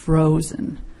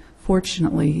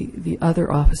 Fortunately, the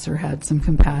other officer had some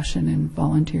compassion and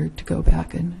volunteered to go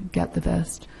back and get the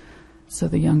vest so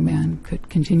the young man could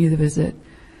continue the visit.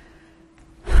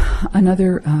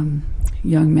 Another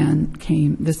young man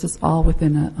came. This is all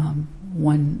within a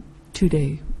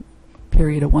 2-day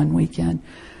period of one weekend,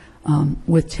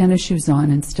 with tennis shoes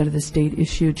on instead of the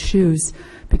state-issued shoes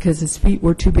because his feet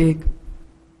were too big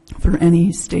for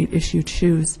any state-issued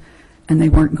shoes, and they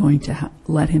weren't going to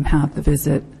let him have the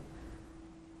visit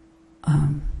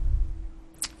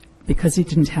because he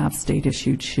didn't have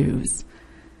state-issued shoes.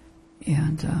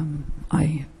 And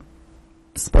I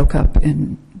spoke up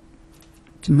and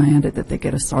demanded that they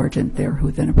get a sergeant there,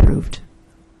 who then approved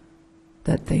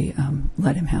that they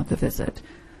let him have the visit.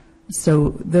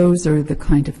 So those are the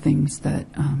kind of things that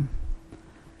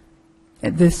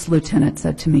this lieutenant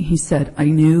said to me. He said, "I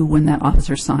knew when that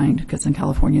officer signed," because in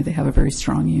California they have a very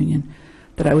strong union,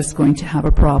 "that I was going to have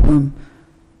a problem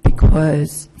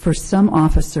because for some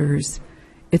officers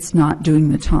it's not doing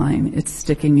the time, it's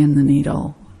sticking in the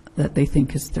needle that they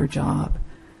think is their job."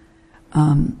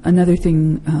 Another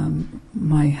thing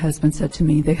my husband said to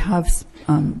me, they have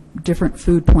different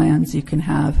food plans you can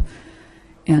have,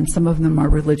 and some of them are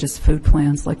religious food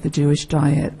plans like the Jewish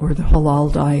diet or the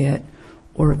halal diet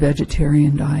or a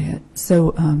vegetarian diet.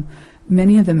 So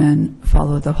many of the men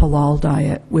follow the halal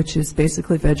diet, which is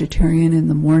basically vegetarian in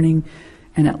the morning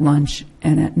and at lunch,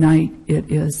 and at night it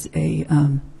is a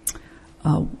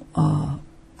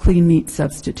clean meat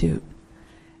substitute.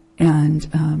 And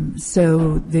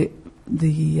so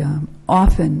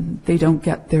often they don't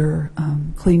get their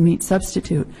clean meat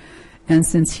substitute. And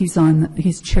since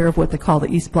he's chair of what they call the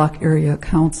East Block Area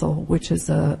Council, which is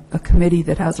a committee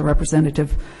that has a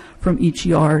representative from each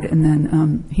yard, and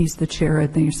then he's the chair,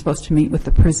 and then you're supposed to meet with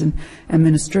the prison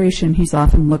administration. He's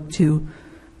often looked to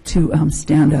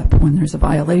stand up when there's a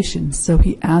violation. So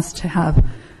he asked to have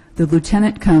the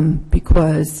lieutenant come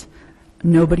because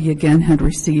nobody again had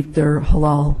received their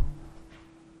halal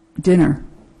dinner.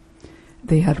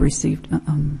 They had received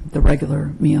the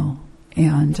regular meal,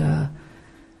 and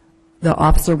the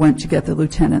officer went to get the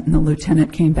lieutenant, and the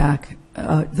lieutenant came back.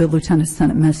 The lieutenant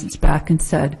sent a message back and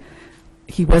said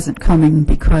he wasn't coming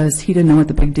because he didn't know what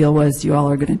the big deal was. You all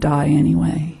are going to die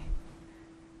anyway.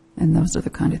 And those are the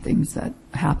kind of things that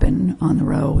happen on the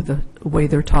row, the way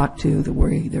they're talked to, the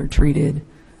way they're treated.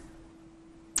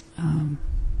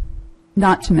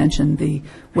 Not to mention the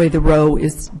way the row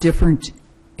is different.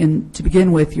 To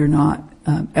begin with, you're not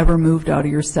ever moved out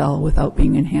of your cell without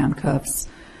being in handcuffs.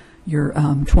 You're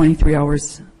 23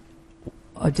 hours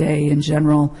a day in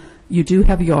general. You do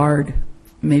have yard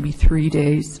maybe 3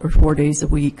 days or 4 days a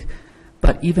week,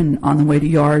 but even on the way to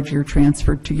yard, you're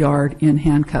transferred to yard in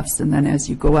handcuffs, and then as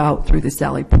you go out through the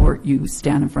sally port, you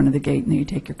stand in front of the gate and then you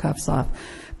take your cuffs off.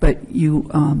 But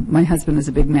my husband is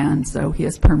a big man, so he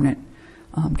has permanent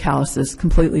calluses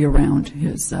completely around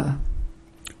his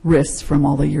wrists from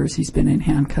all the years he's been in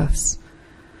handcuffs.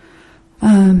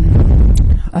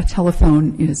 A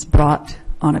telephone is brought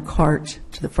on a cart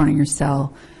to the front of your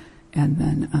cell, and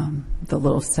then the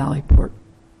little sally port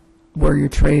where your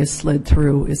tray is slid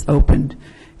through is opened,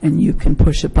 and you can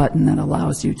push a button that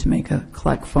allows you to make a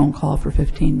collect phone call for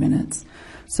 15 minutes.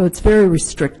 So it's very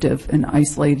restrictive and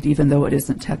isolated, even though it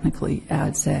isn't technically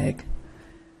ADSAG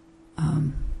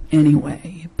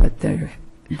anyway, but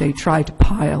they try to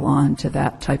pile on to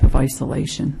that type of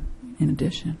isolation in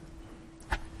addition.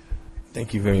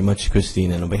 Thank you very much,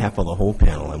 Christine. And on behalf of the whole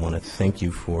panel, I want to thank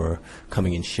you for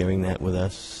coming and sharing that with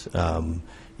us.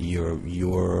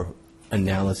 Your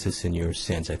analysis and your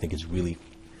sense, I think, is really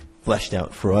fleshed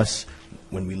out for us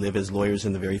when we live as lawyers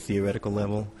in the very theoretical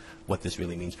level, what this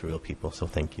really means for real people. So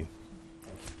thank you.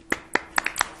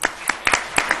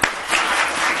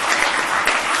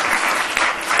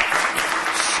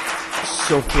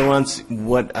 So, Florence,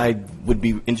 what I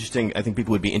think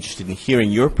people would be interested in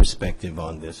hearing your perspective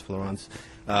on this. Florence,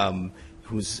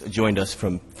 who's joined us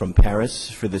from Paris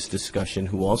for this discussion,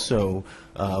 who also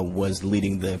was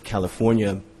leading the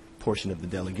California portion of the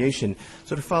delegation,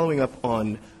 sort of following up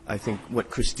on, I think, what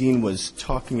Christine was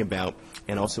talking about,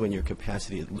 and also in your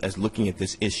capacity as looking at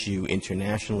this issue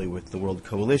internationally with the World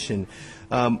Coalition.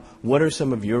 What are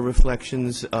some of your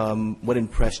reflections? What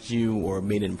impressed you or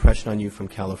made an impression on you from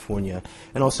California?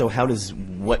 And also, how does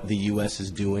what the U.S. is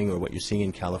doing or what you're seeing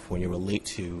in California relate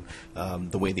to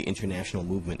the way the international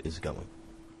movement is going?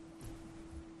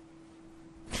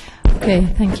 Okay,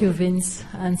 thank you, Vince,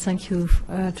 and thank you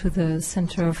to the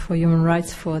Center for Human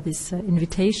Rights for this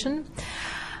invitation.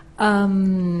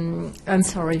 I'm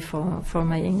sorry for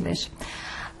my English.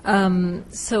 I've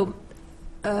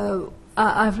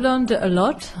learned a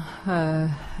lot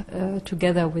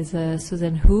together with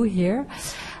Susan Hu here,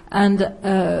 and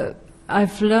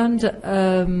I've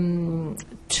learned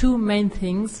two main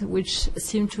things which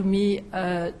seem to me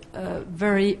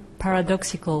very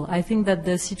paradoxical. I think that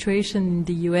the situation in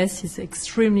the U.S. is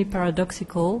extremely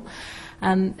paradoxical,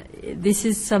 and this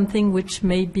is something which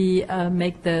maybe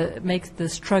makes the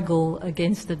struggle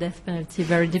against the death penalty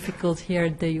very difficult here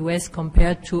in the U.S.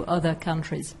 compared to other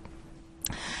countries.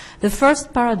 The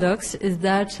first paradox is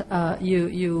that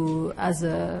you as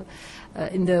a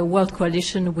in the World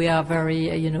Coalition, we are very,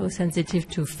 sensitive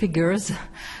to figures,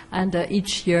 and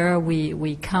each year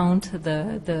we count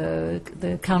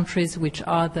the countries which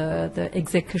are the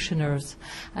executioners,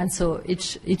 and so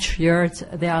each year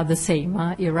they are the same: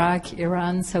 Iraq,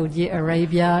 Iran, Saudi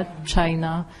Arabia,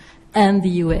 China, and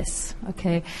the U.S.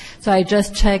 Okay, so I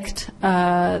just checked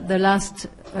the last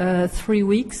 3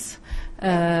 weeks.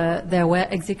 There were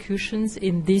executions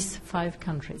in these 5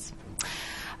 countries.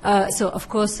 So, of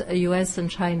course, U.S. and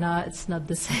China, it's not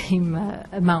the same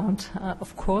amount,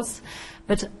 of course.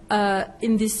 But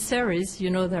in this series,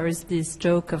 there is this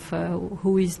joke of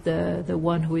who is the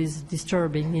one who is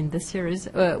disturbing in the series.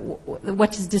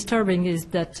 What is disturbing is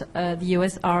that the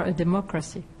U.S. are a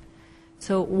democracy.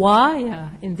 So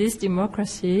why in this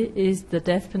democracy is the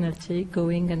death penalty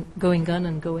going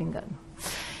on?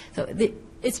 So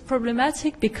it's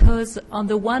problematic because, on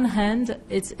the one hand,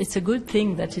 it's a good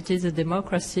thing that it is a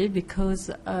democracy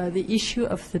because the issue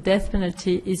of the death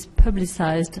penalty is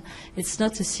publicized. It's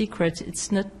not a secret.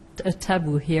 It's not a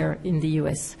taboo here in the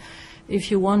U.S.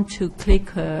 If you want to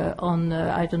click on,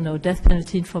 Death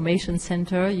Penalty Information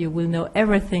Center, you will know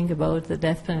everything about the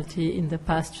death penalty in the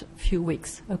past few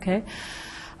weeks. Okay,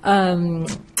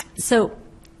 so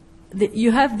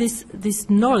you have this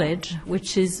knowledge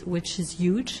which is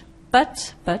huge.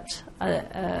 But at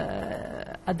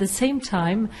the same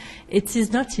time, it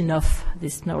is not enough,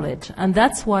 this knowledge. And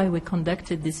that's why we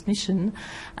conducted this mission.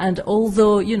 And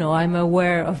although, I'm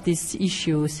aware of this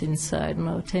issue since,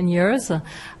 10 years,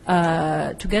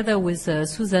 together with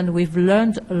Susan, we've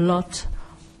learned a lot,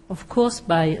 of course,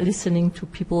 by listening to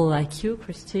people like you,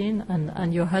 Christine,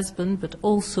 and your husband, but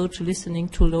also to listening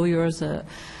to lawyers,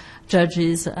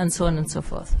 judges, and so on and so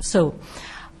forth. So,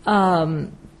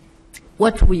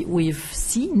 what we've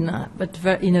seen, but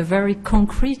in a very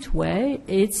concrete way,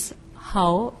 it's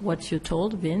how, what you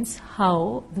told, Vince,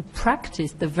 how the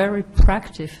very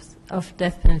practice of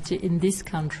death penalty in this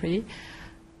country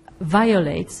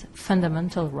violates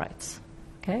fundamental rights.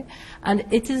 Okay? And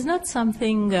it is not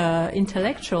something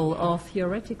intellectual or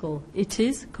theoretical. It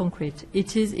is concrete.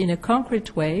 It is in a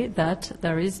concrete way that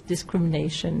there is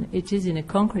discrimination. It is in a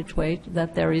concrete way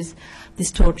that there is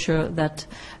this torture that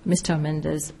Mr.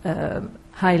 Méndez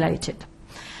highlighted.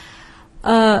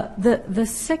 The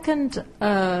second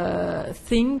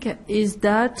thing is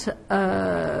that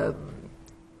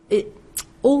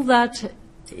all that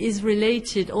is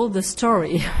related, all the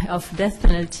story of death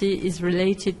penalty is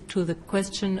related to the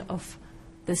question of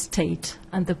the state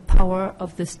and the power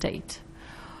of the state.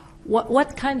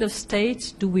 What kind of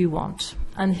state do we want?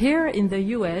 And here in the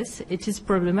U.S., it is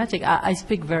problematic. I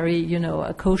speak very,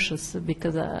 cautious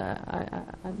because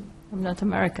I'm not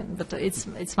American, but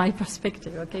it's my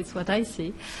perspective. Okay, it's what I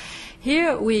see.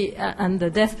 Here and the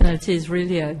death penalty is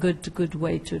really a good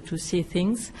way to see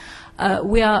things.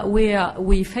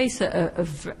 We face a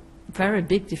very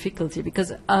big difficulty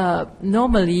because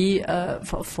normally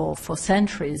for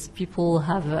centuries people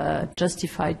have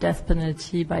justified death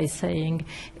penalty by saying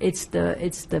it's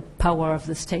the power of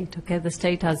the state. Okay, the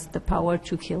state has the power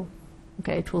to kill.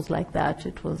 Okay, it was like that.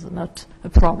 It was not a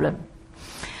problem.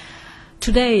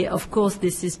 Today, of course,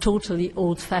 this is totally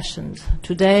old-fashioned.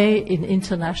 Today, in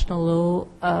international law,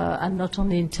 and not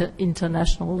only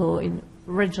international law, in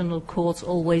regional courts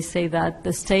always say that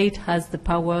the state has the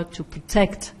power to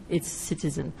protect its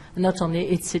citizen, and not only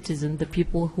its citizen, the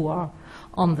people who are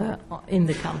in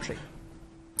the country,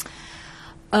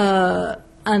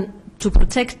 and to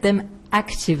protect them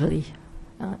actively.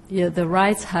 The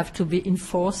rights have to be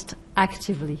enforced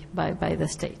actively by the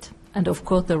state. And of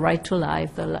course the right to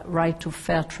life, the right to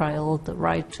fair trial, the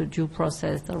right to due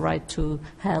process, the right to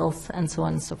health, and so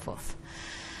on and so forth.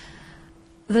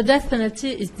 The death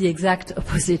penalty is the exact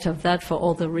opposite of that for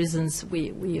all the reasons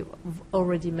we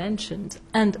already mentioned.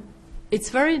 And it's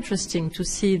very interesting to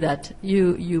see that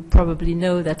you probably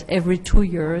know that every 2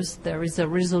 years there is a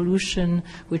resolution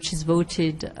which is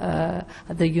voted at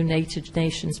the United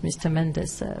Nations. Mr.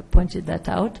 Méndez pointed that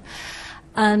out.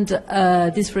 And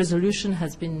this resolution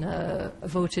has been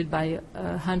voted by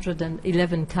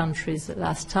 111 countries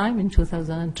last time in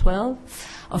 2012.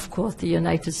 Of course, the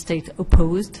United States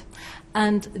opposed.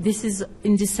 And this is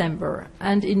in December.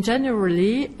 And in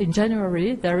January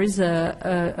there is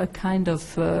a kind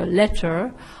of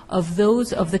letter of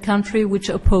those of the country which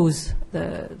oppose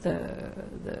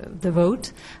the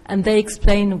vote, and they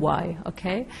explain why,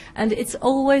 okay? And it's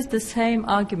always the same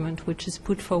argument which is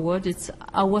put forward. It's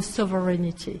our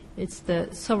sovereignty. It's the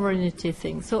sovereignty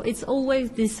thing. So it's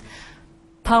always this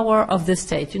power of the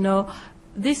state, you know.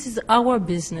 This is our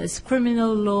business.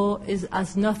 Criminal law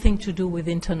has nothing to do with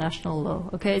international law.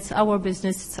 Okay, it's our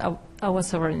business. It's our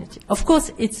sovereignty. Of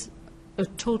course, it's a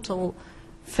total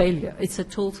failure. It's a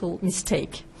total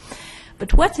mistake.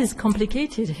 But what is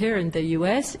complicated here in the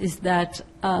U.S. is that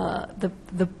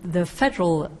the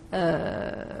federal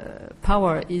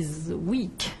power is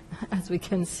weak, as we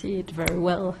can see it very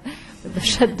well with the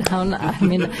shutdown. I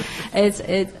mean,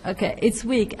 it's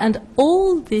weak, and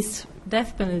all this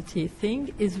death penalty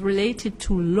thing is related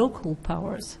to local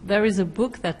powers. There is a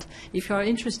book that, if you are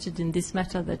interested in this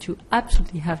matter, that you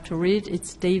absolutely have to read.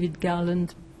 It's David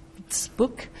Garland's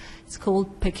book. It's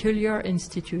called Peculiar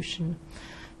Institution,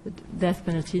 the death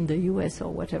penalty in the U.S.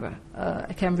 or whatever.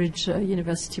 Cambridge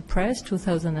University Press,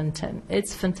 2010.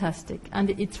 It's fantastic.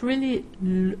 And it really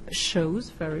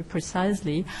shows very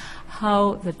precisely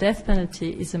how the death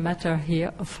penalty is a matter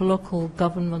here of local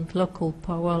government, local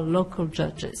power, local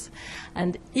judges.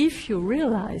 And if you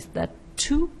realize that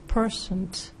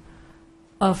 2%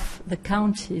 of the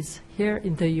counties here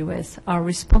in the U.S. are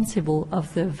responsible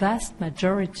of the vast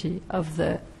majority of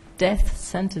the death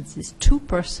sentences,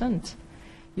 2%,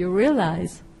 you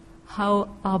realize how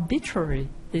arbitrary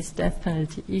this death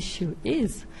penalty issue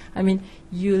is. I mean,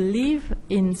 you live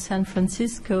in San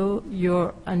Francisco,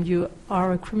 and you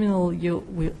are a criminal, you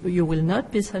will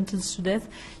not be sentenced to death.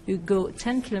 You go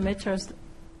 10 kilometers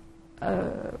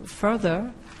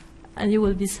further, and you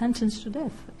will be sentenced to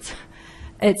death.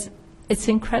 It's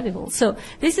incredible. So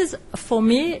this is, for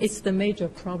me, it's the major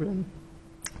problem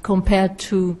compared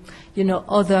to,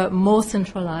 other more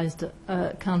centralized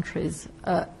countries.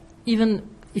 Even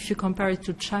if you compare it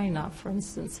to China, for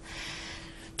instance,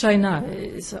 China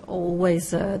is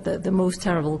always the most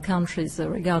terrible country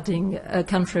regarding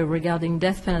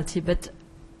death penalty. But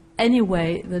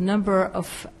anyway, the number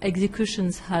of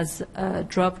executions has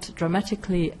dropped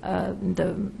dramatically in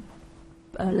the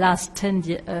last 10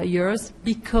 years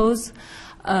because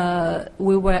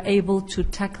we were able to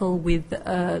tackle with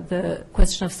the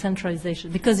question of centralization,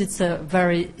 because it's a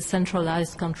very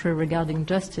centralized country regarding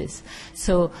justice.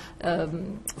 So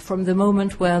from the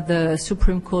moment where the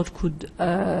Supreme Court could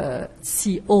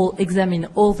examine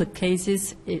all the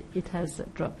cases, it has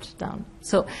dropped down.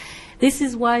 So this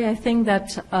is why I think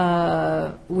that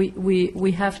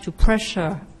we have to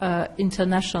pressure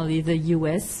internationally the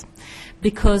U.S.,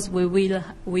 because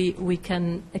we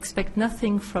can expect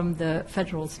nothing from the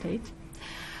federal state.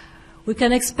 We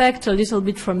can expect a little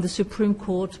bit from the Supreme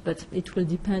Court, but it will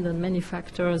depend on many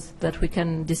factors that we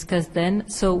can discuss then.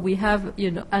 So we have,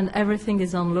 and everything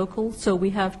is on local, so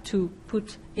we have to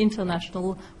put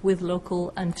international with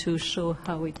local and to show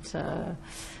how it's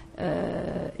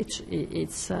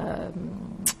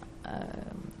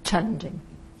challenging.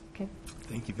 Okay.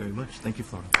 Thank you very much. Thank you,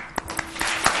 Flora.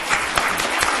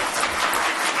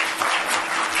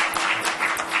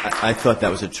 I thought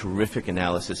that was a terrific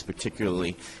analysis,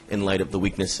 particularly in light of the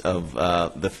weakness of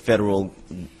the federal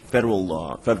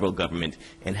law, federal government,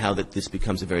 and how that this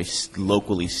becomes a very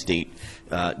locally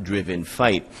state-driven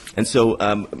fight. And so,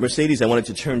 Mercedes, I wanted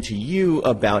to turn to you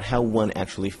about how one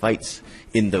actually fights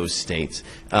in those states.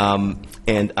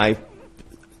 And I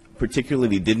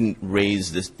particularly didn't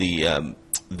raise the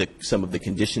some of the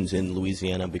conditions in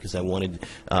Louisiana, because I wanted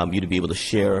you to be able to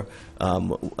share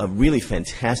a really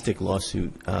fantastic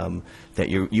lawsuit that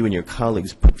you and your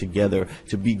colleagues put together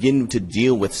to begin to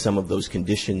deal with some of those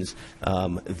conditions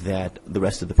that the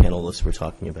rest of the panelists were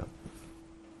talking about.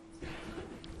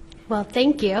 Well,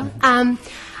 thank you.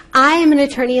 I am an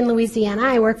attorney in Louisiana.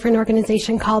 I work for an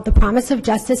organization called the Promise of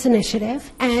Justice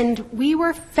Initiative, and we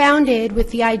were founded with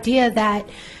the idea that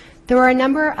there were a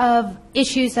number of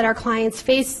issues that our clients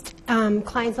faced,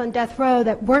 clients on death row,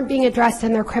 that weren't being addressed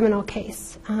in their criminal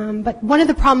case. But one of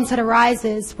the problems that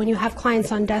arises when you have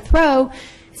clients on death row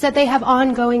is that they have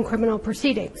ongoing criminal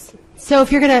proceedings. So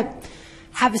if you're going to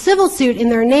have a civil suit in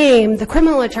their name, the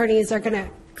criminal attorneys are going to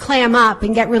clam up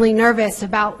and get really nervous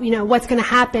about, what's going to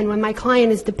happen when my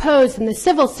client is deposed in the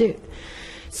civil suit.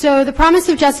 So the Promise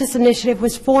of Justice Initiative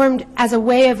was formed as a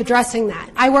way of addressing that.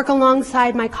 I work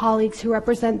alongside my colleagues who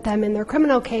represent them in their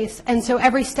criminal case, and so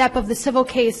every step of the civil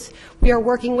case, we are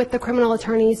working with the criminal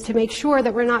attorneys to make sure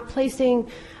that we're not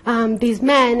placing these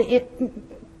men,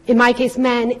 in my case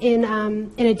men, in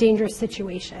a dangerous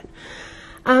situation.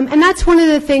 And that's one of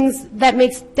the things that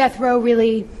makes death row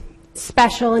really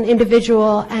special and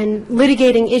individual, and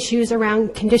litigating issues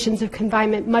around conditions of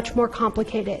confinement much more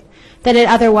complicated than it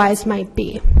otherwise might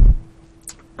be.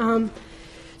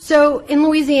 So in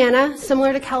Louisiana,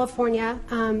 similar to California,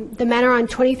 the men are on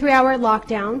 23-hour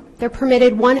lockdown. They're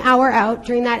permitted 1 hour out.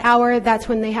 During that hour, that's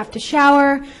when they have to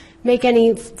shower, make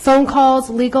any phone calls,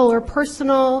 legal or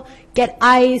personal, get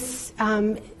ice.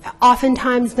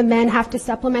 Oftentimes the men have to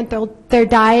supplement their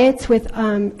diets with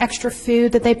extra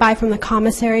food that they buy from the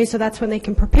commissary, so that's when they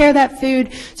can prepare that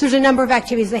food. So there's a number of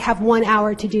activities. They have 1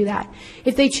 hour to do that.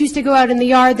 If they choose to go out in the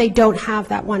yard, they don't have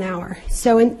that 1 hour.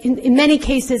 So in many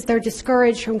cases, they're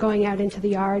discouraged from going out into the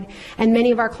yard, and many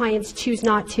of our clients choose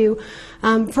not to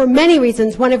for many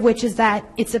reasons, one of which is that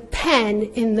it's a pen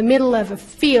in the middle of a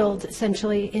field,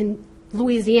 essentially, in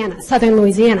Louisiana, southern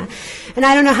Louisiana. And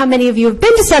I don't know how many of you have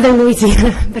been to southern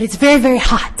Louisiana, but it's very, very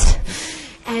hot.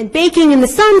 And baking in the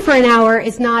sun for an hour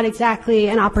is not exactly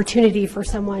an opportunity for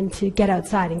someone to get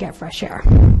outside and get fresh air.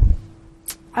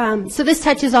 So this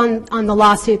touches on the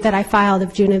lawsuit that I filed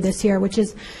of June of this year, which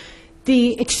is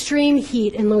the extreme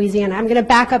heat in Louisiana. I'm going to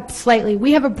back up slightly.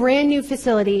 We have a brand new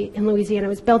facility in Louisiana. It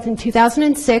was built in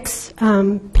 2006,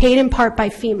 paid in part by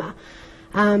FEMA.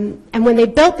 And when they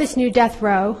built this new death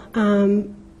row,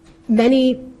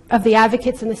 many of the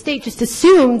advocates in the state just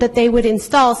assumed that they would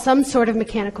install some sort of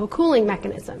mechanical cooling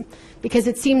mechanism, because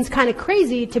it seems kind of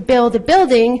crazy to build a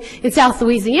building in South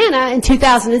Louisiana in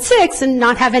 2006 and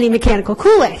not have any mechanical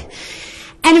cooling.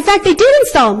 And in fact, they did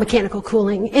install mechanical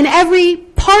cooling in every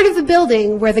part of the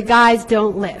building where the guys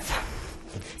don't live.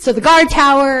 So the guard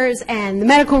towers and the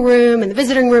medical room and the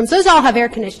visiting rooms, those all have air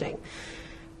conditioning.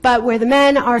 But where the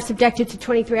men are subjected to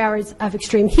 23 hours of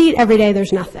extreme heat every day,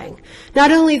 there's nothing.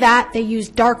 Not only that, they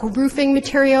used dark roofing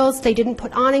materials. They didn't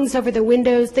put awnings over the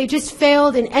windows. They just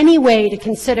failed in any way to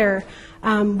consider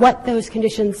what those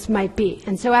conditions might be.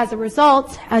 And so as a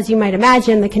result, as you might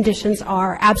imagine, the conditions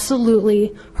are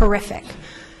absolutely horrific.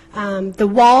 The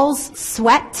walls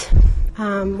sweat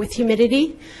with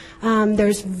humidity.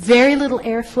 There's very little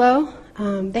airflow.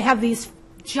 They have these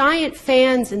giant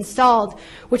fans installed,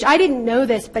 which I didn't know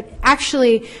this, but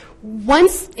actually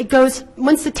once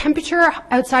the temperature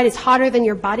outside is hotter than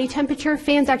your body temperature,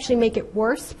 fans actually make it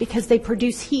worse because they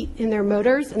produce heat in their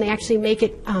motors, and they actually make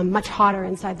it much hotter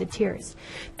inside the tiers.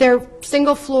 They're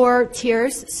single floor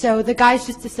tiers, so the guys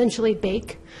just essentially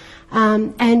bake.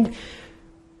 And,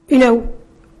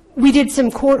 we did some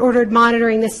court-ordered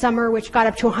monitoring this summer, which got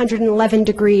up to 111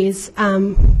 degrees,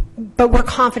 but we're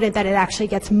confident that it actually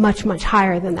gets much, much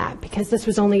higher than that, because this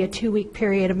was only a 2-week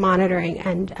period of monitoring,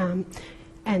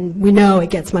 and we know it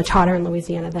gets much hotter in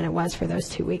Louisiana than it was for those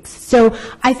 2 weeks. So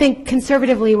I think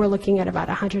conservatively we're looking at about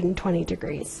 120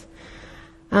 degrees.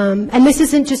 And this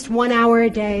isn't just 1 hour a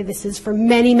day. This is for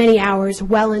many, many hours,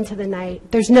 well into the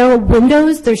night. There's no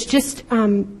windows. There's just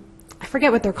I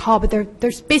forget what they're called, but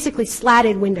there's basically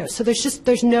slatted windows. So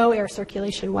there's no air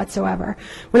circulation whatsoever.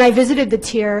 When I visited the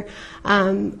tier,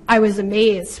 I was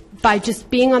amazed by just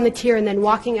being on the tier and then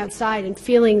walking outside and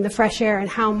feeling the fresh air and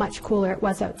how much cooler it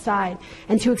was outside.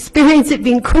 And to experience it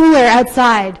being cooler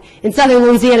outside in southern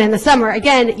Louisiana in the summer,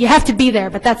 again, you have to be there,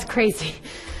 but that's crazy.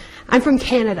 I'm from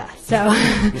Canada, so.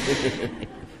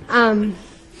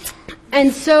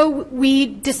 And so we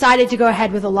decided to go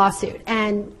ahead with a lawsuit.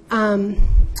 And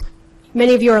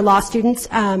many of you are law students.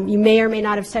 You may or may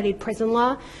not have studied prison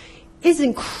law. It is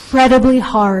incredibly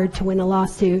hard to win a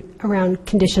lawsuit around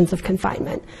conditions of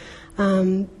confinement.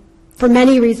 For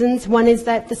many reasons. One is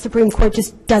that the Supreme Court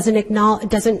just doesn't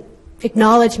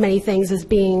acknowledge many things as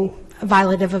being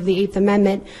violative of the Eighth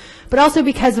Amendment, but also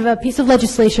because of a piece of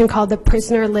legislation called the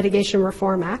Prisoner Litigation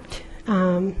Reform Act.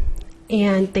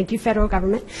 And thank you, federal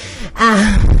government.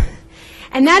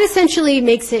 And that essentially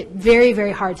makes it very,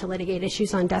 very hard to litigate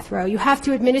issues on death row. You have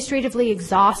to administratively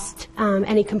exhaust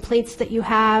any complaints that you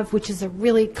have, which is a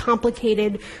really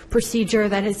complicated procedure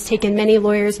that has taken many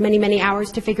lawyers many, many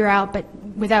hours to figure out, but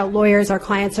without lawyers, our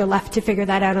clients are left to figure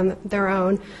that out on their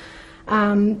own.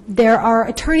 There are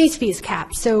attorney's fees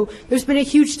caps. So there's been a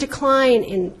huge decline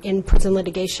in prison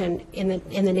litigation in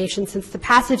the nation since the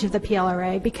passage of the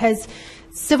PLRA because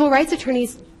civil rights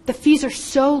attorneys, the fees are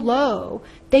so low,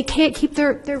 they can't keep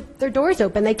their doors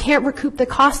open. They can't recoup the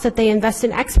costs that they invest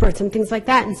in experts and things like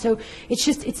that. And so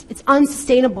it's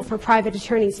unsustainable for private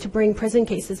attorneys to bring prison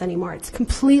cases anymore. It's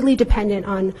completely dependent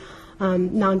on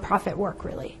nonprofit work,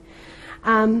 really.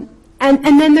 And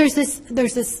then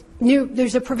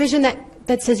there's a provision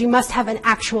that says you must have an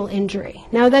actual injury.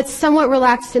 Now that's somewhat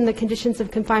relaxed in the conditions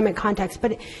of confinement context,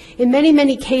 but in many,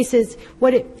 many cases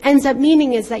what it ends up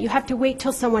meaning is that you have to wait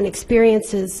till someone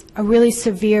experiences a really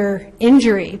severe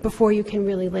injury before you can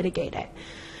really litigate it.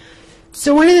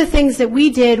 So one of the things that we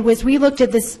did was we looked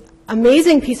at this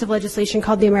amazing piece of legislation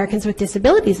called the Americans with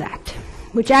Disabilities Act,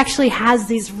 which actually has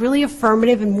these really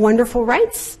affirmative and wonderful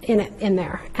rights in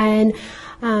there. And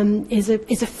is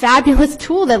a fabulous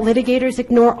tool that litigators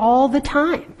ignore all the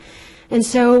time. And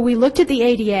so we looked at the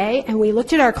ADA and we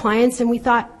looked at our clients and we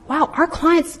thought, wow, our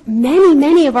clients,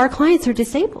 many of our clients are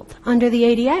disabled under the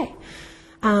ADA.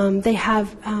 They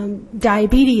have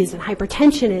diabetes and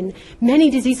hypertension and many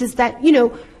diseases that,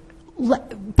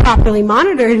 properly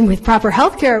monitored and with proper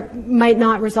health care might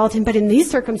not result in, but in these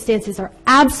circumstances are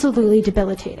absolutely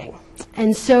debilitating.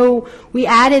 And so we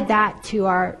added that to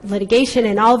our litigation,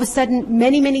 and all of a sudden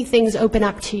many, many things open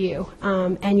up to you.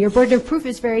 And your burden of proof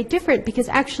is very different because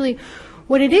actually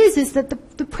what it is that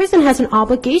the prison has an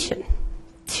obligation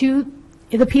to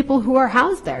the people who are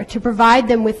housed there to provide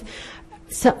them with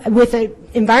an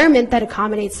environment that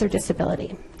accommodates their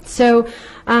disability. So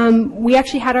we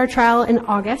actually had our trial in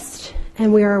August,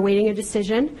 and we are awaiting a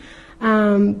decision.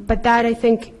 But that, I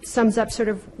think, sums up sort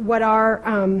of what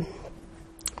our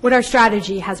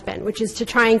strategy has been, which is to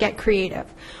try and get creative.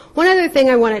 One other thing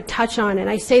I want to touch on, and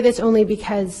I say this only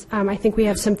because I think we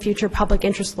have some future public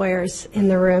interest lawyers in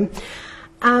the room.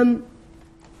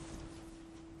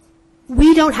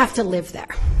 We don't have to live there.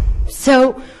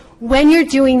 So when you're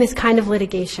doing this kind of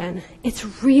litigation,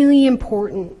 it's really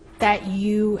important that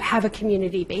you have a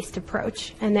community-based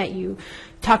approach and that you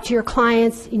talk to your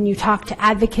clients and you talk to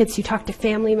advocates, you talk to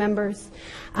family members,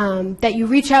 that you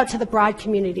reach out to the broad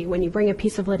community when you bring a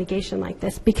piece of litigation like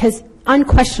this, because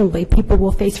unquestionably people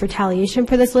will face retaliation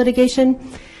for this litigation,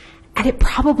 and it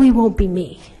probably won't be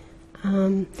me.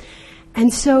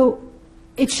 And so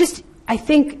it's just, I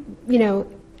think,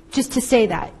 just to say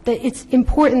that it's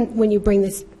important when you bring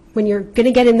this, when you're going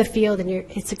to get in the field and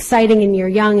it's exciting and you're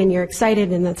young and you're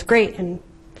excited and that's great.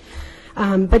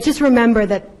 But just remember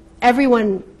that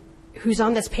everyone who's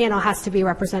on this panel has to be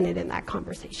represented in that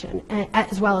conversation,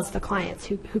 as well as the clients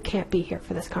who can't be here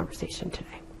for this conversation today.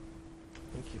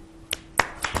 Thank you.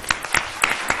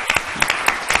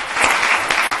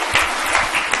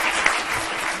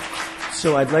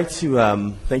 So I'd like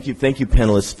to thank you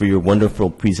panelists for your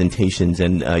wonderful presentations,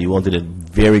 and you all did a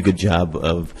very good job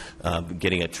of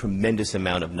getting a tremendous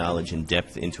amount of knowledge and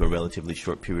depth into a relatively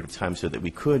short period of time so that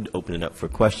we could open it up for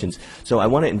questions. So I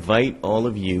want to invite all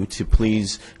of you to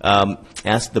please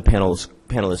ask the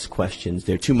panelists questions.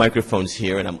 There are two microphones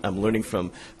here, and I'm learning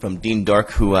from Dean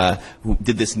Dark, who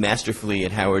did this masterfully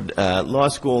at Howard Law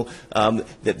School,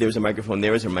 that there's a microphone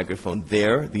there, is a microphone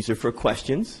there. These are for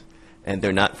questions, and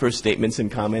they're not for statements and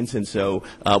comments, and so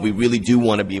we really do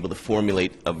want to be able to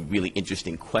formulate a really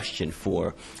interesting question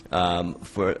for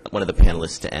one of the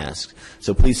panelists to ask.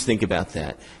 So please think about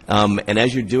that. And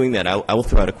as you're doing that, I will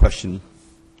throw out a question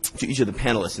to each of the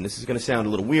panelists, and this is going to sound a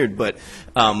little weird, but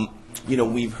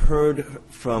we've heard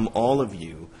from all of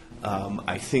you,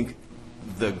 I think,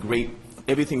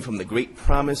 everything from the great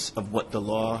promise of what the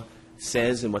law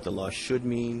says and what the law should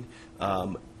mean,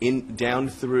 down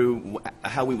through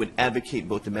how we would advocate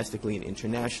both domestically and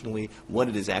internationally, what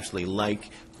it is actually like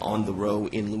on the row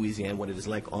in Louisiana, what it is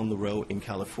like on the row in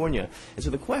California. And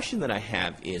so the question that I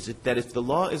have is that if the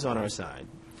law is on our side,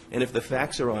 and if the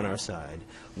facts are on our side,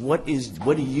 what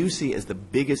do you see as the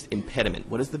biggest impediment?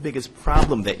 What is the biggest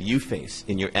problem that you face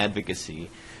in your advocacy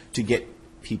to get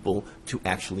people to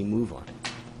actually move on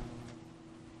it?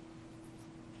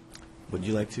 Would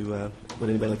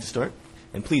anybody like to start?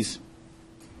 And please,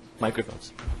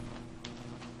 microphones.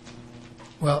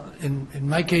 Well, in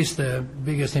my case, the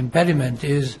biggest impediment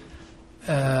is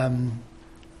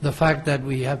the fact that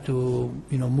we have to,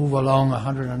 move along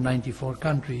 194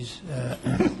 countries,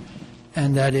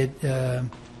 and that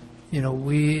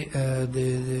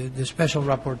the special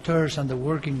rapporteurs and the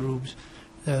working groups,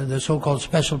 the so-called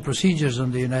special procedures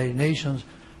on the United Nations,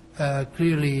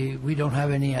 clearly we don't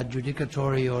have any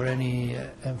adjudicatory or any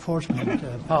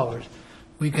enforcement powers.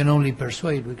 We can only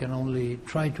persuade. We can only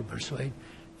try to persuade.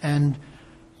 And,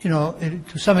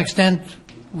 to some extent,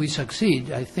 we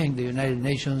succeed. I think the United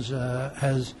Nations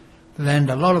has lent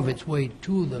a lot of its weight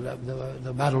to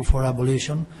the battle for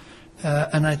abolition.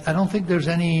 And I don't think there's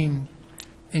any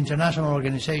international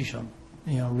organization,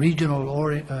 regional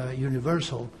or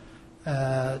universal,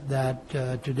 that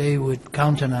today would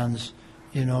countenance,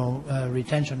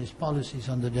 retentionist policies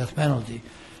on the death penalty.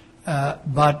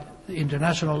 But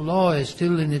international law is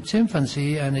still in its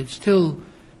infancy, and it's still,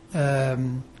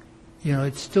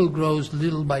 it still grows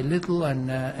little by little,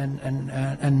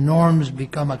 and norms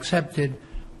become accepted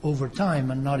over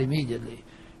time and not immediately.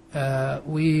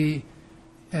 We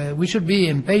should be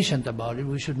impatient about it.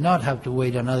 We should not have to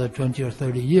wait another 20 or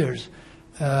 30 years.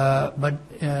 But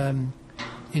in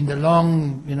the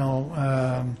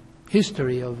long,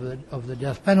 history of the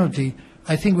death penalty,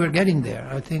 I think we're getting there.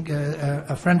 I think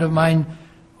a friend of mine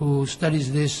who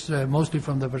studies this mostly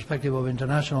from the perspective of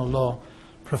international law,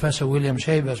 Professor William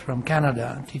Shabas from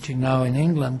Canada, teaching now in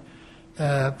England,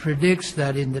 predicts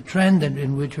that in the trend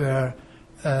in which we are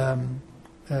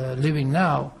living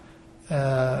now,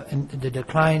 in the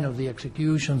decline of the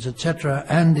executions, etc.,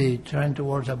 and the trend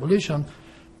towards abolition,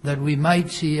 that we might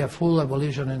see a full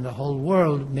abolition in the whole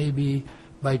world maybe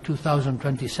by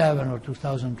 2027 or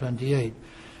 2028.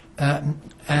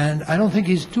 And I don't think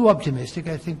he's too optimistic.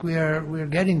 I think we're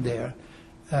getting there.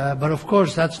 But of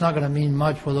course, that's not going to mean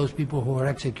much for those people who are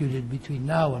executed between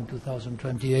now and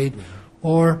 2028,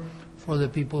 or for the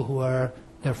people who are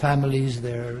their families,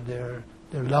 their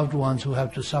loved ones who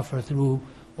have to suffer through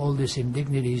all these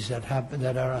indignities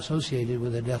that are associated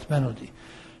with the death penalty.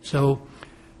 So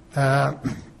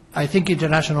I think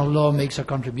international law makes a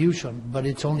contribution, but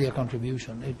it's only a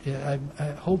contribution.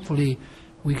 Hopefully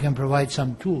we can provide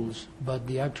some tools, but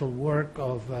the actual work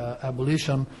of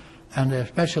abolition, and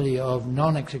especially of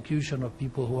non-execution of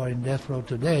people who are in death row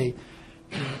today,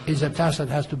 is a task that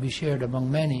has to be shared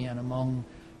among many, and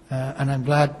and I'm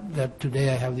glad that today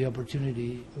I have the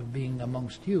opportunity of being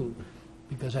amongst you,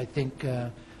 because I think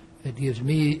it gives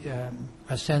me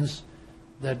a sense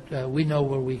that we know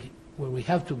where we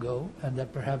have to go, and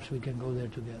that perhaps we can go there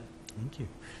together. Thank you.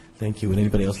 Thank you. Would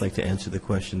anybody else like to answer the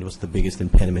question, what's the biggest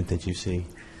impediment that you see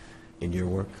in your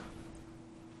work?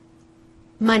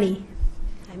 Money.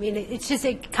 I mean,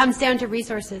 it comes down to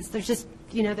resources. There's just,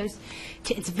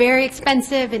 it's very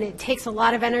expensive, and it takes a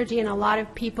lot of energy and a lot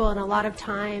of people and a lot of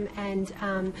time.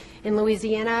 And in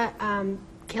Louisiana,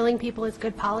 killing people is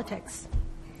good politics.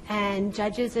 And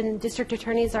judges and district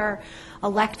attorneys are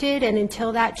elected, and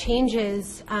until that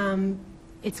changes,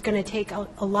 it's going to take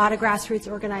a lot of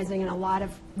grassroots organizing and a lot of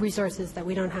resources that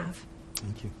we don't have.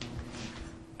 Thank you.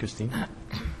 Christine?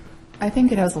 I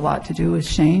think it has a lot to do with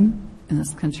shame in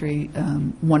this country.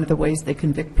 One of the ways they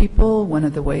convict people, one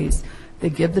of the ways they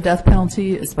give the death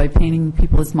penalty is by painting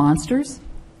people as monsters.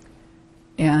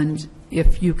 And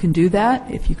if you can do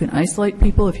that, if you can isolate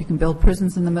people, if you can build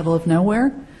prisons in the middle of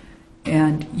nowhere,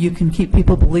 and you can keep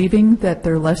people believing that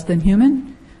they're less than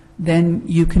human, then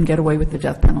you can get away with the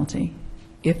death penalty.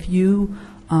 If you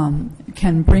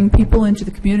can bring people into the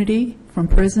community from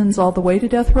prisons all the way to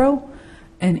death row,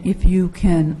 and if you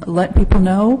can let people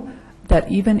know that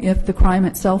even if the crime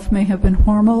itself may have been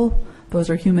horrible, those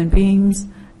are human beings,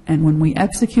 and when we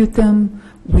execute them,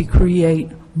 we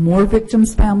create more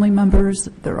victims' family members,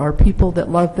 there are people that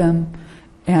love them,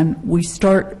 and we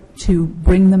start to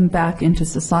bring them back into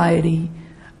society,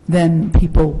 then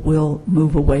people will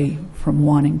move away from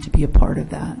wanting to be a part of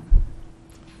that.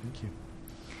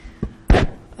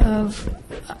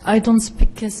 I don't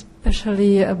speak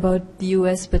especially about the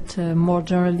U.S., but more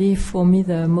generally, for me,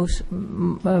 the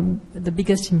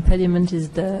biggest impediment is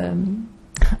the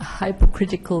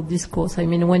hypocritical discourse. I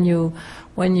mean, when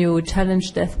you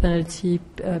challenge death penalty,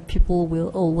 people will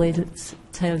always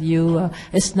tell you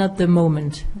it's not the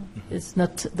moment, it's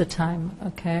not the time.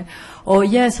 Okay. Or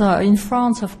yes, in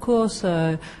France, of course.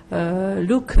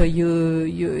 Look,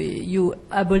 you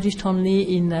abolished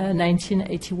only in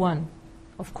 1981.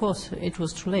 Of course, it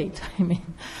was too late. I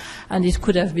mean, and it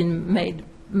could have been made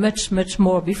much, much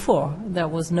more before. There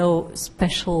was no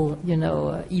special,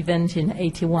 event in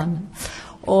 '81.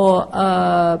 or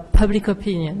public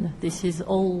opinion. This is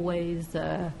always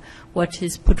what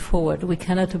is put forward. We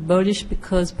cannot abolish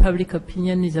because public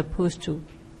opinion is opposed to.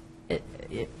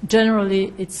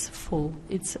 Generally, it's full.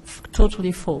 It's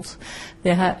totally false.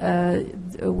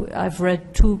 I've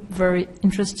read two very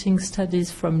interesting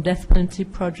studies from Death Penalty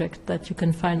Project that you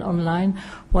can find online,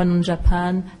 one in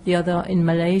Japan, the other in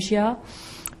Malaysia.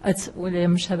 It's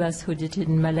William Shabazz who did it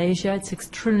in Malaysia. It's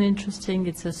extremely interesting.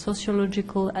 It's a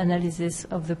sociological analysis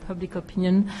of the public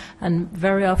opinion, and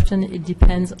very often it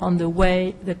depends on the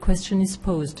way the question is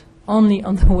posed. Only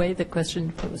on the way the question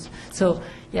is posed. So,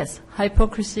 yes,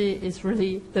 hypocrisy is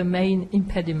really the main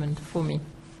impediment for me.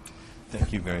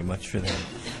 Thank you very much for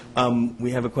that.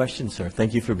 We have a question, sir.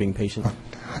 Thank you for being patient.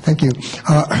 Thank you.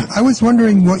 I was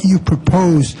wondering what you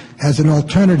propose as an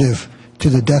alternative to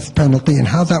the death penalty and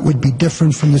how that would be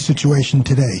different from the situation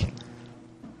today.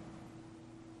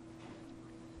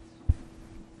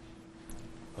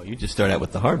 Oh, you just start out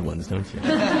with the hard ones, don't you?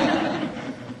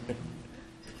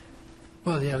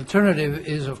 Well, the alternative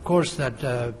is, of course,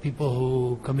 that people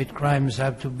who commit crimes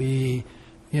have to be,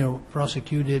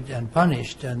 prosecuted and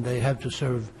punished, and they have to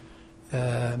serve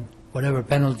whatever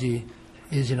penalty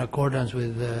is in accordance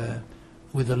with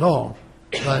the law.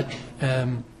 But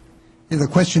the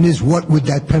question is, what would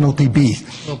that penalty be?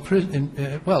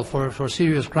 Well, for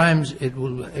serious crimes, it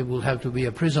will have to be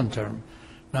a prison term.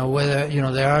 Now, whether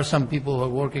there are some people who are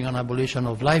working on abolition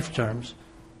of life terms.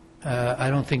 I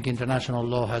don't think international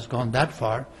law has gone that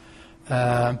far.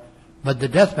 But the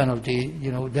death penalty,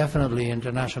 definitely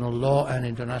international law and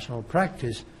international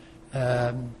practice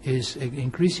is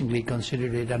increasingly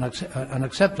considered it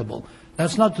unacceptable.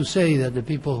 That's not to say that the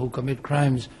people who commit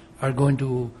crimes are going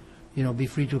to, be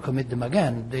free to commit them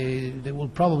again. They will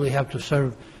probably have to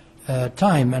serve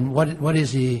time. And what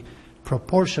is the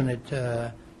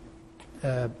proportionate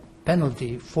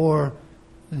penalty for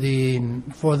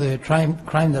the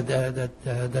crime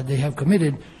that they have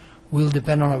committed will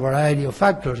depend on a variety of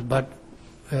factors, but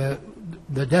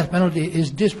the death penalty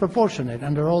is disproportionate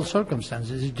under all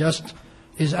circumstances. It just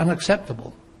is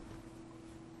unacceptable.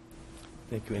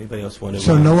 Thank you. Anybody else want to?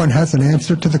 So no one has an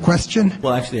answer to the question?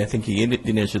 Well, actually, I think he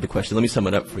didn't answer the question. Let me sum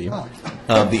it up for you.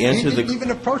 The answer he didn't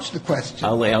even approach the question.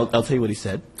 I'll tell you what he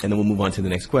said, and then we'll move on to the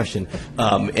next question.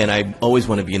 And I always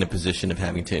want to be in a position of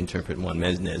having to interpret Juan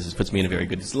Méndez. This puts me in a very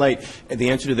good light. And the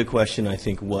answer to the question, I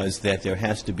think, was that there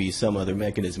has to be some other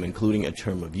mechanism, including a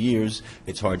term of years.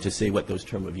 It's hard to say what those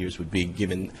term of years would be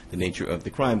given the nature of the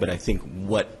crime, but I think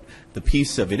what the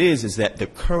piece of it is that the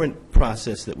current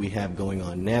process that we have going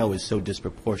on now is so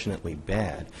disproportionately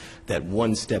bad that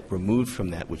one step removed from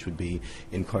that, which would be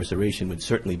incarceration, would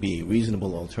certainly be a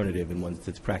reasonable alternative and one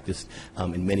that's practiced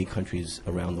in many countries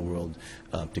around the world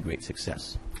to great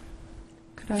success.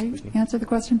 Could I answer the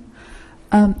question?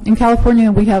 In California,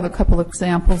 we have a couple of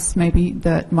examples maybe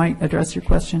that might address your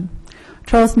question.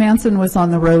 Charles Manson was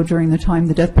on the road during the time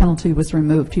the death penalty was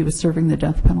removed. He was serving the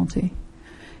death penalty.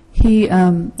 He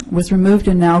was removed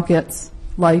and now gets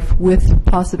life with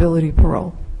possibility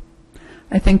parole.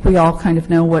 I think we all kind of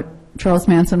know what Charles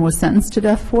Manson was sentenced to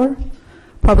death for.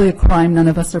 Probably a crime none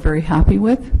of us are very happy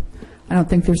with. I don't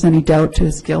think there's any doubt to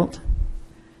his guilt.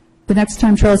 The next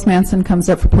time Charles Manson comes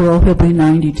up for parole, he'll be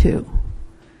 92.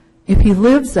 If he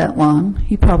lives that long,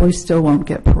 he probably still won't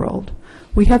get paroled.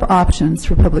 We have options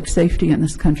for public safety in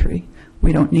this country.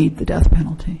 We don't need the death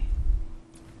penalty.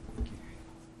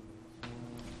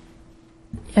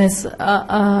 Yes,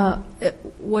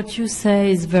 what you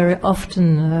say is very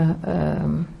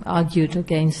often argued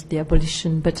against the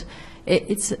abolition, but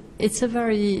it's a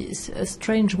very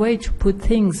strange way to put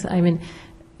things. I mean,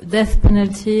 death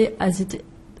penalty, as it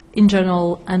in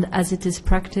general and as it is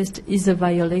practiced, is a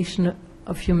violation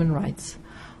of human rights.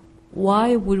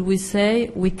 Why would we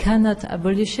say we cannot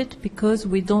abolish it? Because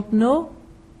we don't know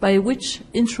by which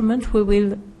instrument we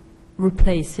will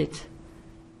replace it.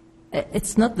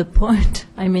 It's not the point.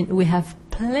 I mean, we have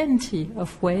plenty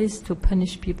of ways to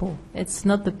punish people. It's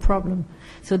not the problem.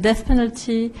 So death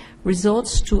penalty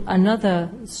resorts to another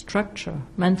structure,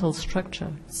 mental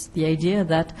structure. It's the idea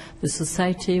that the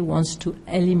society wants to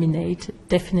eliminate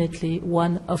definitely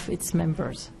one of its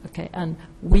members. Okay, and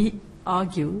we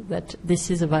argue that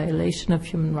this is a violation of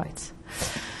human rights.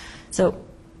 So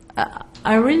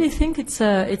I really think it's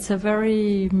a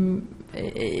very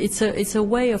it's a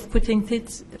way of putting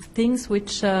things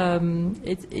which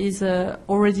it is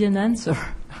already an answer.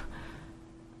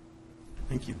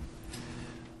 Thank you.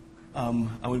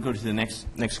 I would go to the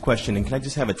next question, and can I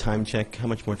just have a time check? How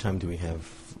much more time do we have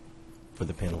for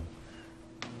the panel?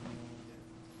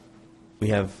 We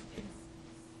have.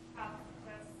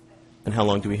 And how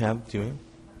long do we have? Do you have?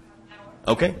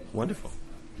 Okay, wonderful.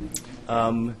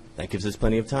 That gives us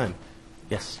plenty of time.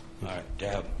 Yes. All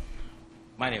right.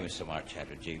 My name is Samar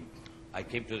Chatterjee. I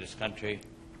came to this country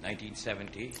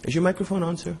 1970. Is your microphone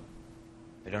on, sir?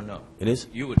 I don't know. It is?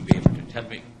 You would be able to tell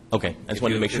me. Okay. I just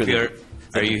wanted to make sure that...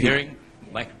 Are you hearing?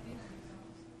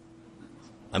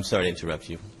 I'm sorry to interrupt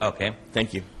you. Okay.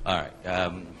 Thank you. All right.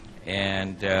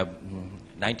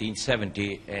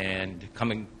 1970, and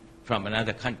coming from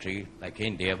another country like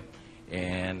India,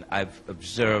 and I've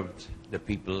observed the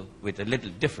people with a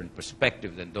little different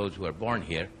perspective than those who are born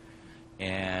here.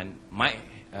 And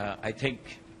I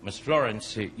think, Ms.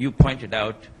 Florence, you pointed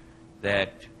out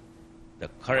that the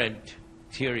current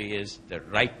theory is the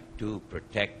right to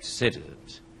protect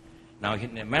citizens. Now,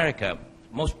 in America,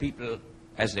 most people,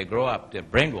 as they grow up, they're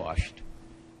brainwashed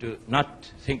to not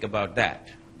think about that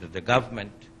the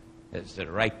government has the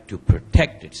right to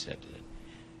protect its citizens.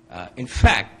 In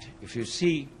fact, if you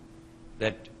see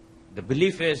that the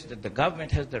belief is that the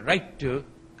government has the right to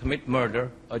commit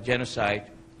murder or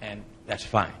genocide, and that's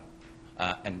fine.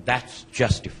 And that's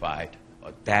justified,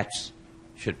 or that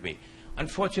should be.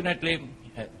 Unfortunately,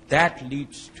 that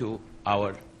leads to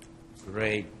our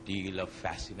great deal of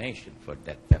fascination for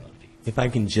death penalty. If I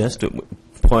can just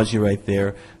pause you right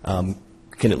there,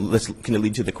 can it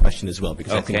lead to the question as well?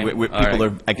 Because okay. I think people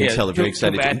are, I can tell, are very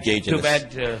excited to engage in this.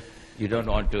 Too bad you don't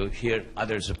want to hear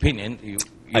others' opinion. You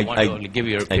want to only give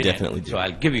your opinion. I definitely do. So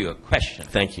I'll give you a question.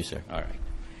 Thank you, sir. All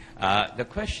right. The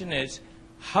question is,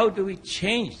 how do we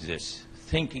change this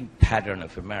thinking pattern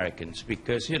of Americans?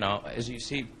 Because, you know, as you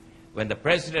see, when the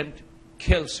president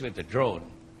kills with a drone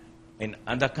in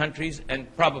other countries,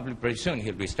 and probably pretty soon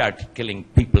he'll be start killing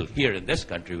people here in this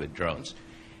country with drones.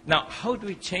 Now, how do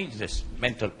we change this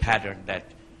mental pattern that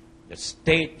the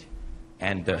state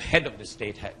and the head of the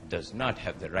state does not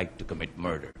have the right to commit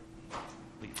murder?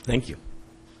 Please. Thank you.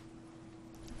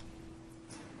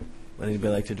 Would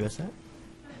anybody like to address that?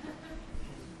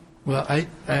 Well,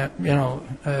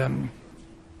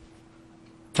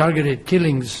 targeted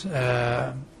killings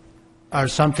are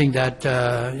something that,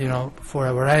 for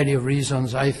a variety of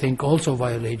reasons, I think also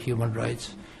violate human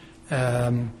rights,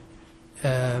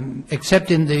 except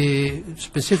in the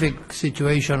specific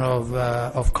situation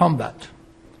of combat.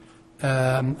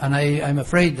 And I'm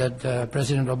afraid that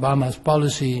President Obama's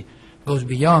policy goes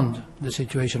beyond the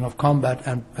situation of combat,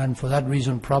 and for that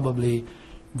reason probably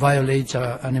violates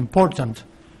an important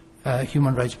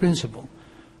human rights principle.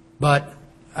 But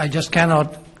I just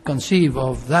cannot conceive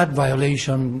of that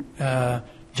violation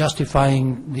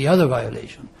justifying the other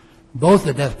violation. Both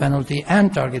the death penalty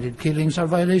and targeted killings are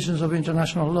violations of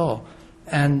international law,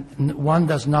 and one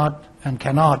does not and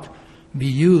cannot be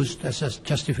used as a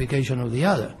justification of the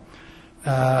other.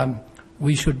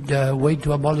 We should wait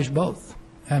to abolish both.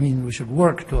 I mean, we should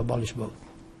work to abolish both.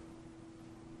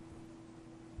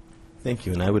 Thank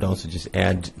you. And I would also just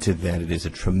add to that, it is a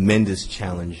tremendous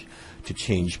challenge to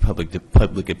change public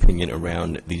opinion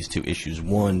around these two issues.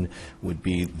 One would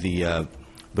be the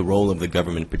role of the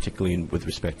government, particularly with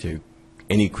respect to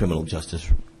any criminal justice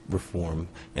reform,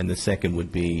 and the second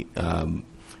would be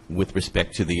with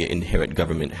respect to the inherent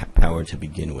government power to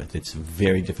begin with. It's a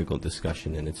very difficult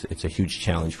discussion, and it's a huge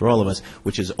challenge for all of us,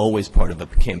 which is always part of a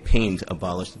campaign to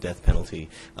abolish the death penalty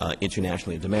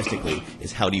internationally and domestically,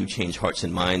 is how do you change hearts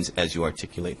and minds as you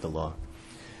articulate the law.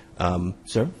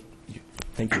 Sir?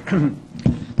 Thank you.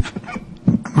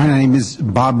 My name is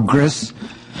Bob Griss.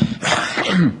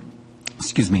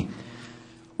 Excuse me.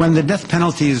 When the death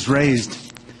penalty is raised,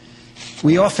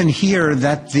 we often hear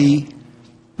that the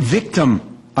victim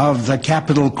of the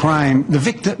capital crime,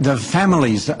 the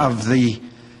families of the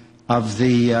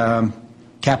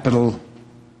capital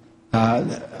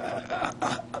of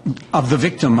the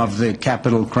victim of the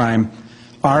capital crime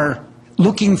are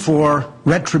looking for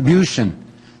retribution.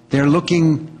 They're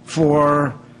looking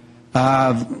for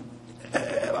a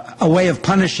way of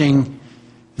punishing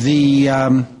the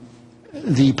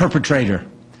perpetrator.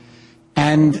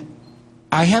 And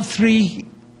I have three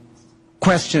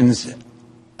questions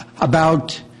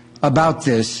about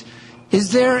this.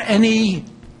 Is there any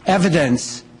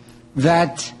evidence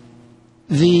that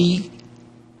the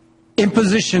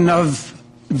imposition of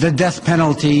the death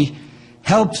penalty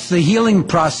helps the healing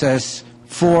process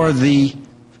for the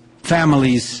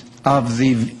families of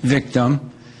the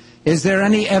victim? Is there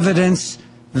any evidence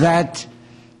that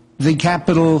the death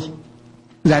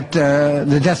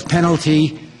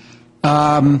penalty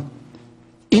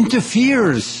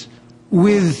interferes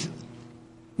with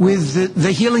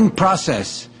the healing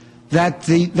process that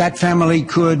that family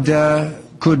could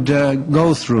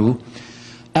go through,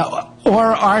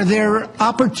 or are there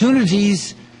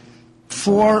opportunities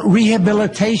for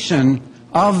rehabilitation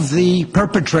of the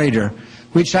perpetrator?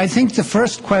 which I think the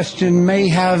first question may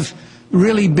have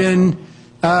really been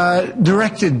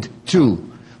directed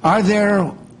to. Are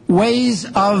there ways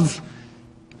of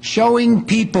showing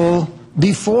people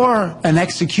before an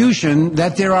execution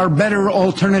that there are better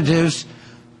alternatives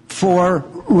for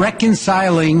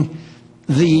reconciling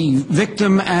the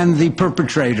victim and the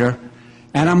perpetrator?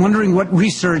 And I'm wondering what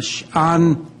research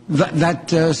on that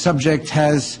subject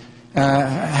has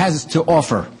to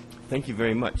offer. Thank you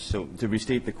very much. So to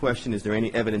restate the question, is there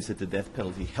any evidence that the death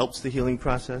penalty helps the healing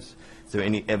process? Is there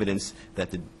any evidence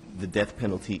that the death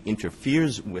penalty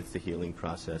interferes with the healing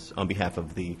process on behalf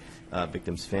of the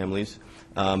victims' families?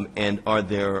 And are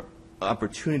there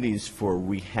opportunities for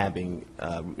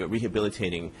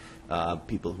rehabilitating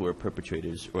people who are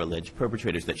perpetrators or alleged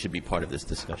perpetrators that should be part of this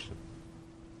discussion?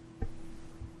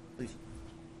 Please.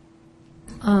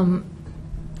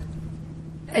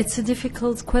 It's a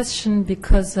difficult question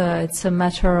because it's a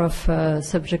matter of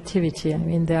subjectivity. I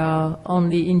mean, there are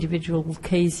only individual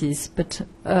cases. But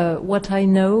what I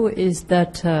know is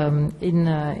that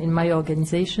in my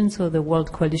organization, so the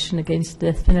World Coalition Against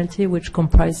the Death Penalty, which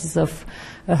comprises of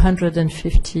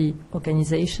 150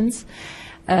 organizations,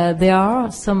 there are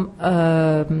some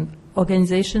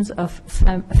organizations of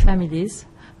families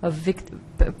of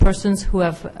persons who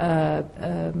have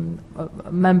a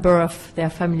member of their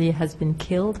family has been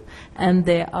killed, and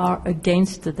they are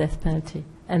against the death penalty,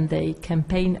 and they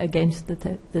campaign against the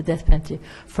death penalty.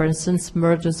 For instance,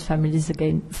 Murderers Families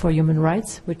for Human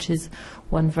Rights, which is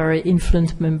one very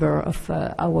influential member of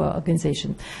our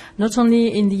organization. Not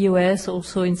only in the US,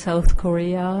 also in South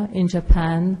Korea, in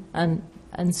Japan, and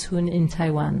soon in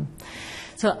Taiwan.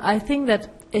 So I think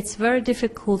that it's very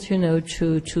difficult,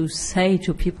 to say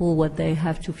to people what they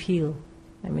have to feel.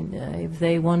 I mean, if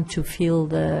they want to feel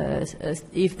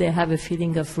if they have a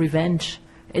feeling of revenge,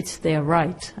 it's their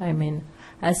right. I mean,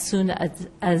 as soon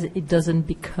as it doesn't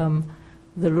become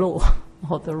the law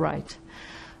or the right.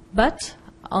 But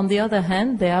on the other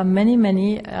hand, there are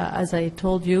many, as I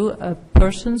told you,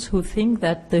 persons who think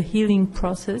that the healing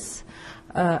process,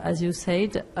 as you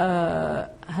said,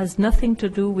 has nothing to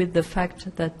do with the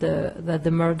fact that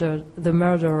the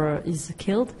murderer is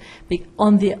killed.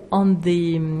 On the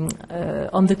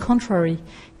contrary,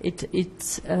 it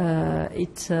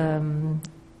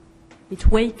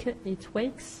wakes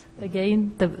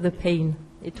again the pain.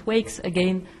 It wakes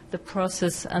again the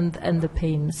process and the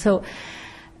pain. So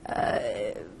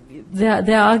there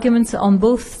are arguments on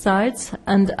both sides,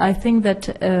 and I think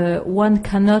that one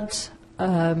cannot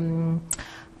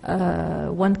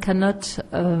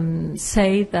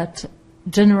say that,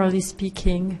 generally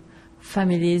speaking,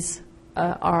 families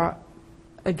are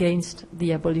against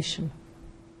the abolition.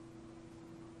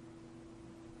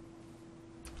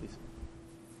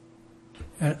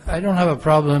 I don't have a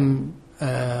problem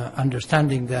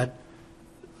understanding that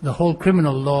the whole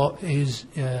criminal law is,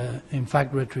 in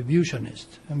fact, retributionist.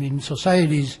 I mean,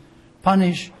 societies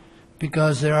punish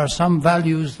because there are some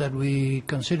values that we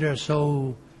consider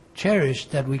so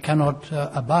cherished that we cannot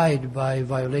abide by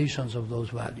violations of those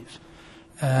values.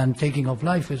 And taking of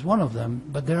life is one of them,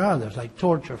 but there are others, like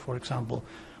torture, for example.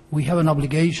 We have an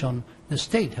obligation, the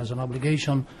state has an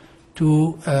obligation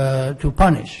to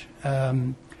punish.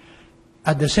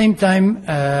 At the same time,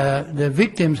 the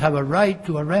victims have a right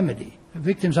to a remedy. The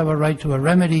victims have a right to a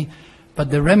remedy, but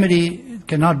the remedy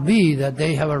cannot be that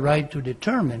they have a right to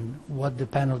determine what the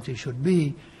penalty should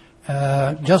be.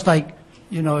 Just like,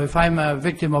 if I'm a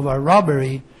victim of a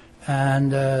robbery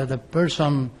and the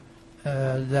person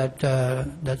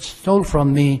that stole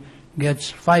from me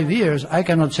gets 5 years, I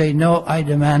cannot say, no, I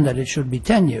demand that it should be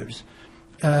 10 years.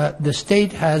 The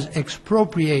state has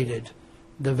expropriated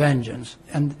the vengeance,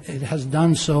 and it has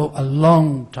done so a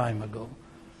long time ago.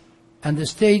 And the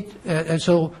state,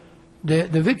 so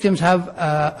the victims have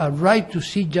a right to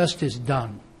see justice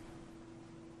done.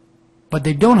 But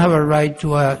they don't have a right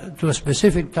to a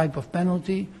specific type of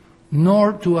penalty,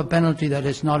 nor to a penalty that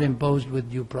is not imposed with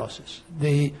due process.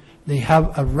 They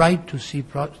have a right to see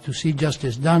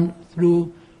justice done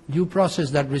through due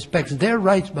process that respects their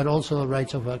rights, but also the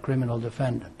rights of a criminal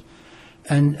defendant.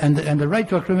 And the right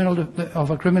to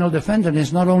a criminal defendant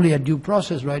is not only a due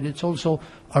process right; it's also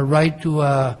a right to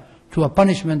a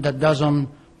punishment that doesn't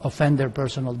offend their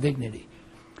personal dignity.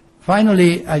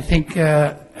 Finally, I think.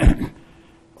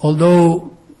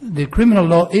 Although the criminal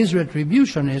law is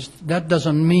retributionist, that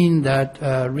doesn't mean that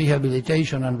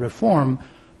rehabilitation and reform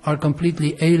are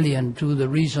completely alien to the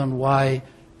reason why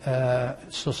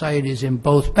societies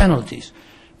impose penalties.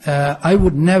 I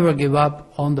would never give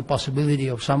up on the possibility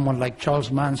of someone like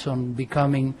Charles Manson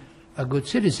becoming a good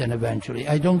citizen eventually.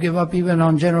 I don't give up even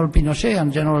on General Pinochet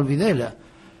and General Videla.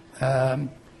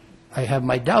 I have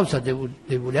my doubts that they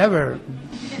would ever,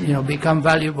 become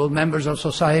valuable members of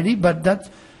society. But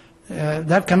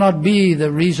that cannot be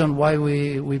the reason why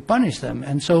we punish them.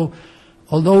 And so,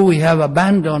 although we have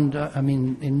abandoned,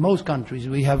 in most countries,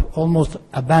 we have almost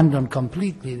abandoned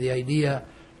completely the idea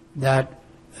that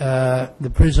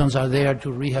the prisons are there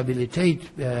to rehabilitate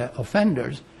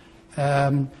offenders.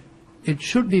 It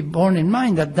should be borne in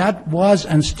mind that that was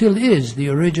and still is the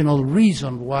original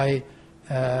reason why,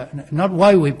 not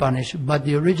why we punish, but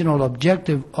the original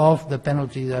objective of the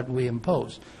penalty that we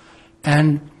impose.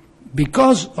 And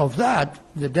because of that,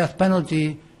 the death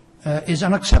penalty is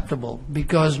unacceptable,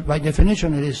 because by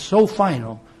definition it is so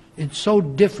final, it's so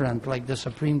different, like the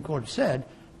Supreme Court said,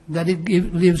 that it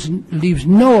leaves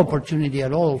no opportunity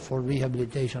at all for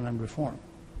rehabilitation and reform.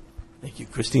 Thank you.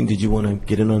 Christine, did you want to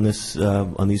get in on this,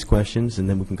 on these questions, and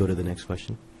then we can go to the next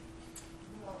question?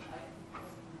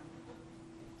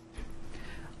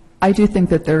 I do think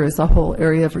that there is a whole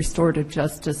area of restorative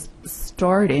justice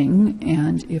starting,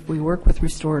 and if we work with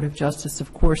restorative justice,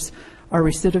 of course, our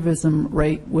recidivism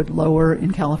rate would lower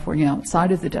in California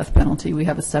outside of the death penalty. We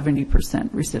have a 70%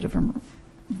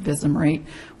 recidivism rate,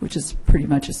 which is pretty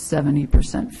much a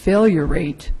 70% failure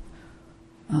rate,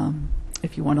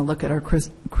 if you want to look at our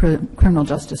criminal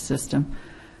justice system.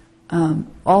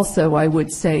 Also, I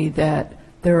would say that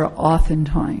there are often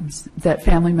times that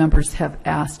family members have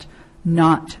asked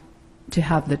not to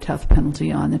have the death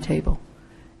penalty on the table,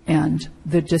 and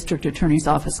the district attorney's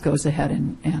office goes ahead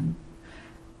and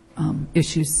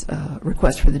issues a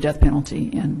request for the death penalty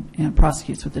and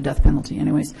prosecutes with the death penalty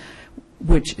anyways,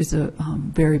 which is a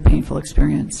very painful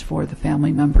experience for the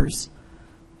family members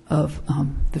of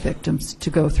the victims to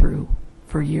go through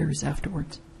for years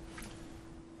afterwards.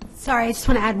 Sorry, I just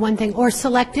want to add one thing. Or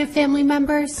selective family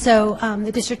members. So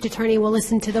the district attorney will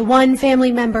listen to the one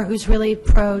family member who's really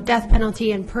pro-death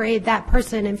penalty and parade that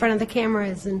person in front of the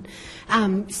cameras and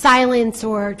silence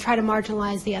or try to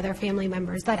marginalize the other family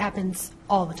members. That happens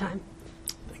all the time.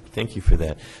 Thank you for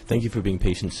that. Thank you for being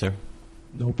patient, sir.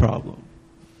 No problem.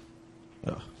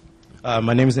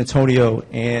 My name is Antonio,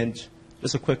 and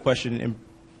just a quick question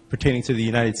pertaining to the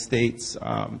United States.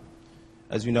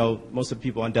 As we know, most of the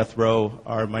people on death row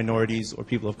are minorities or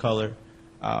people of color.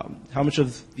 How much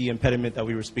of the impediment that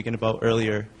we were speaking about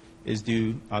earlier is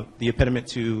due, the impediment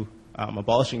to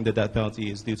abolishing the death penalty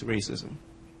is due to racism,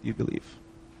 do you believe?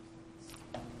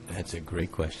 That's a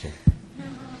great question.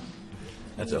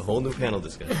 That's a whole new panel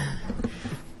discussion.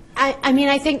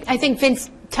 I think Vince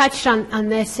touched on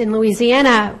this in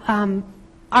Louisiana.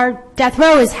 Our death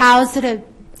row is housed at a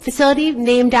facility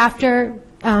named after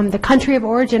the country of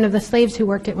origin of the slaves who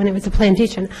worked it when it was a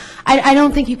plantation. I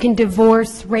don't think you can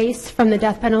divorce race from the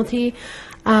death penalty.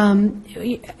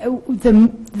 The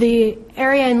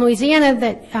area in Louisiana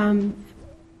that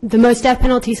the most death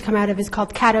penalties come out of is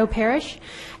called Caddo Parish,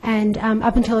 and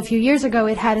up until a few years ago,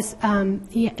 it had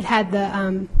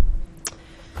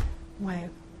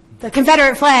the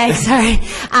Confederate flag,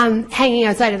 hanging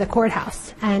outside of the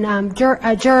courthouse. And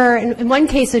a juror, in one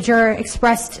case, a juror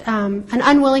expressed an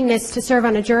unwillingness to serve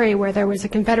on a jury where there was a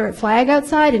Confederate flag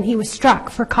outside, and he was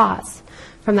struck for cause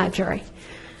from that jury.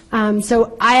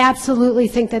 So I absolutely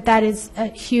think that is a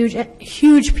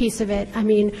huge piece of it. I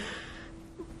mean,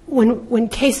 when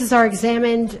cases are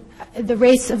examined, the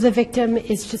race of the victim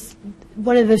is just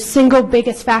one of the single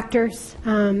biggest factors.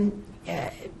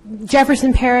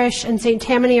 Jefferson Parish and St.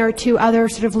 Tammany are two other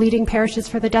sort of leading parishes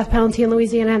for the death penalty in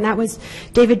Louisiana, and that was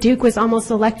David Duke was almost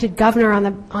elected governor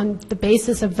on the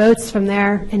basis of votes from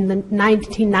there in the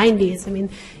 1990s. I mean,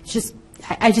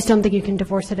 I just don't think you can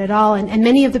divorce it at all. And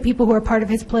many of the people who are part of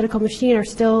his political machine are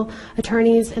still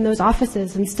attorneys in those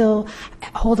offices and still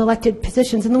hold elected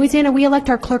positions. In Louisiana, we elect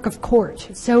our clerk of court.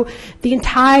 So the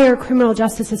entire criminal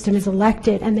justice system is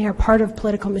elected, and they are part of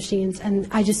political machines. And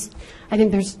I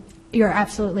think you're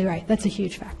absolutely right. That's a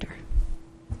huge factor.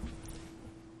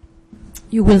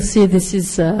 You will see this is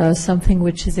something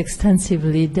which is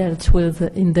extensively dealt with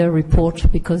in the report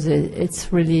because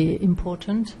it's really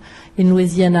important in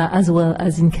Louisiana as well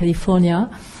as in California.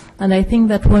 And I think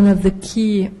that one of the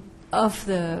key of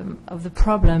the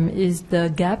problem is the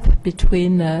gap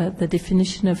between the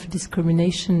definition of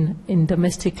discrimination in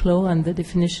domestic law and the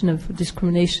definition of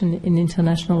discrimination in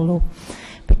international law.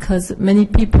 Because many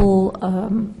people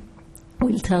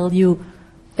will tell you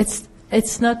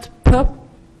it's not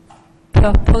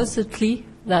purposely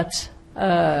that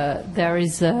there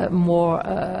is more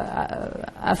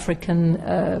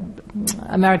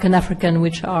American African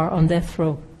which are on death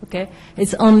row. Okay,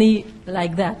 it's only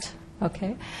like that.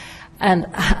 Okay, and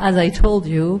as I told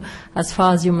you, as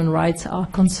far as human rights are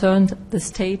concerned, the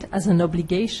state has an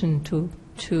obligation to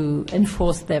to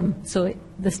enforce them. So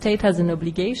the state has an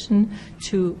obligation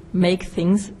to make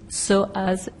things so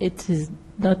as it is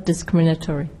not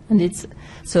discriminatory. And it's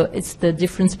the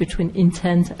difference between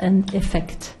intent and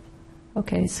effect.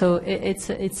 Okay, so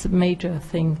it's a major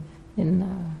thing.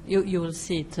 You will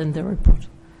see it in the report.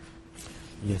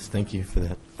 Yes, thank you for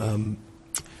that.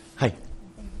 Hi.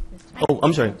 Oh,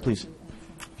 I'm sorry, please.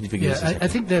 Yeah, I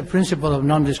think the principle of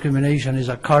non-discrimination is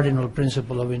a cardinal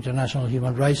principle of international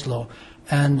human rights law,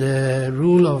 and the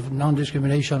rule of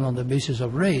non-discrimination on the basis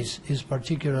of race is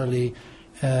particularly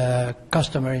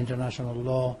customary international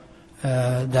law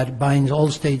that binds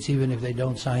all states even if they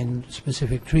don't sign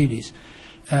specific treaties.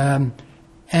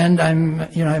 And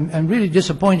I'm really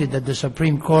disappointed that the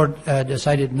Supreme Court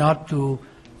decided not to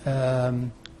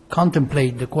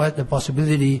contemplate the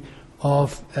possibility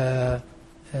of the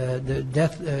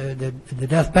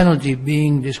death penalty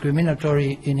being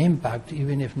discriminatory in impact,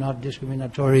 even if not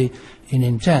discriminatory in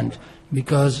intent,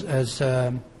 because, as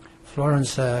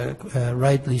Florence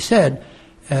rightly said,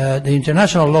 the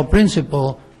international law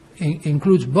principle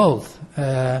includes both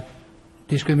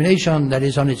discrimination that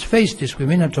is on its face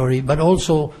discriminatory, but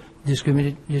also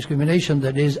discrimination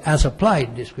that is as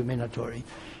applied discriminatory.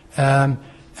 And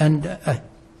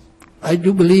I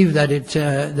do believe that it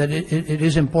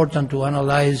is important to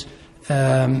analyze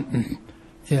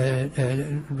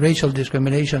racial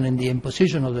discrimination in the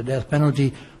imposition of the death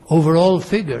penalty over all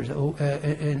figures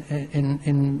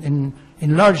in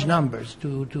large numbers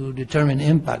to determine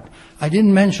impact. I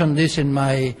didn't mention this in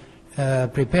my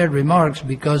prepared remarks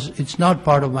because it's not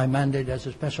part of my mandate as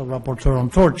a special rapporteur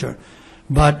on torture.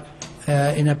 But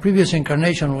in a previous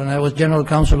incarnation, when I was General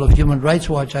Counsel of Human Rights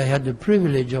Watch, I had the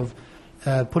privilege of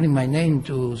putting my name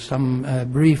to some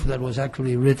brief that was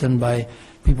actually written by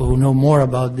people who know more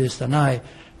about this than I,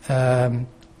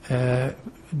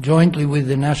 jointly with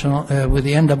the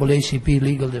NAACP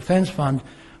Legal Defense Fund.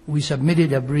 We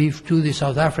submitted a brief to the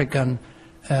South African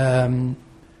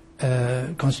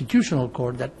Constitutional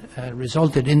Court that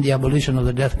resulted in the abolition of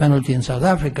the death penalty in South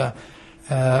Africa,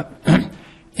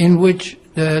 in which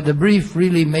the brief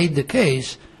really made the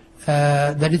case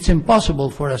that it's impossible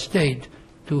for a state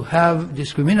to have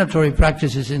discriminatory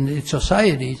practices in its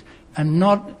societies and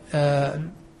not,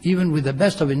 even with the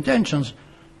best of intentions,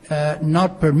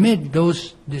 not permit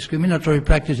those discriminatory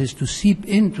practices to seep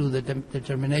into the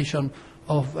determination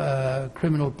of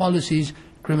criminal policies,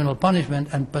 criminal punishment,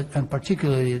 and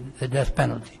particularly the death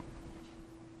penalty.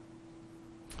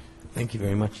 Thank you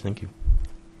very much. Thank you.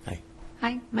 Hi.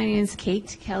 Hi, my name is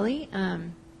Kate Kelly.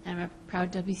 I'm a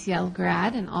proud WCL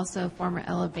grad and also former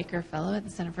Ella Baker Fellow at the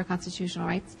Center for Constitutional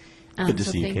Rights. Good to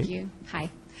see you, thank Kate. you.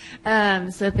 Hi.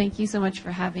 So thank you so much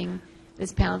for having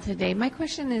this panel today. My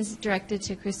question is directed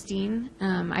to Christine.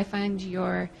 I find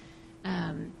your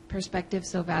perspective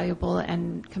so valuable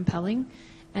and compelling.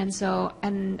 And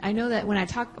I know that when I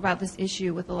talk about this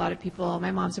issue with a lot of people, my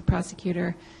mom's a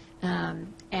prosecutor,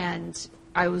 and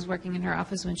I was working in her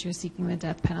office when she was seeking the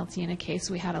death penalty in a case.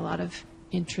 We had a lot of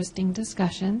interesting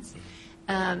discussions.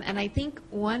 And I think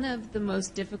one of the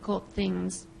most difficult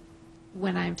things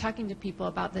when I'm talking to people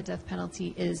about the death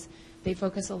penalty is they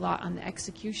focus a lot on the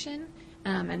execution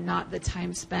and not the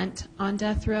time spent on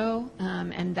death row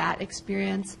and that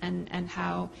experience and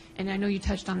how, and I know you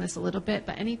touched on this a little bit,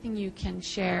 but anything you can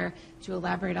share to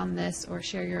elaborate on this or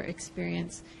share your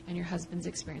experience and your husband's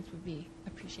experience would be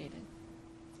appreciated.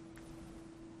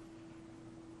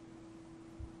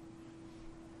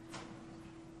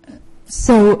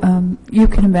 So you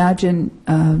can imagine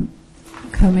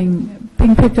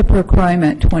being picked up for a crime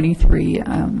at 23.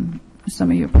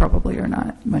 Some of you probably are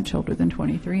not much older than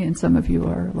 23, and some of you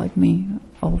are, like me,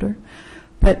 older.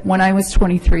 But when I was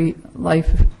 23,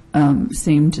 life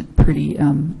seemed pretty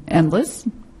endless.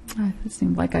 It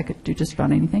seemed like I could do just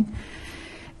about anything.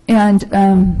 And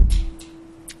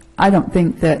I don't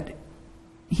think that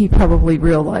he probably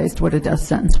realized what a death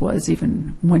sentence was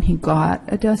even when he got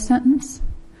a death sentence.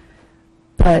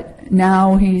 But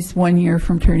now he's 1 year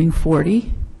from turning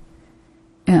 40,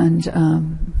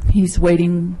 and he's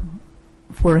waiting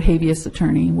for a habeas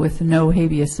attorney with no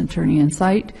habeas attorney in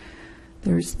sight.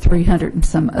 There's 300 and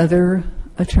some other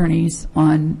attorneys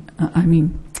men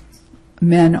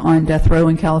on death row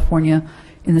in California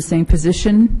in the same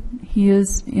position he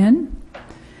is in.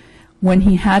 When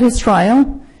he had his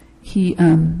trial, he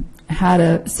had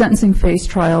a sentencing phase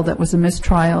trial that was a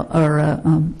mistrial or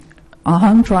a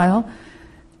hung trial.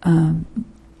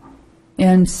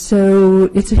 And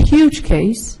so it's a huge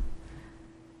case,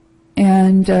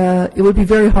 and it would be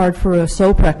very hard for a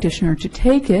sole practitioner to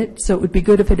take it, so it would be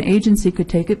good if an agency could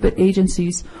take it, but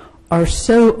agencies are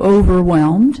so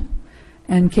overwhelmed,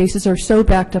 and cases are so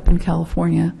backed up in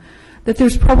California that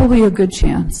there's probably a good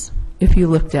chance, if you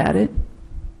looked at it,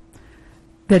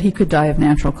 that he could die of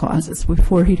natural causes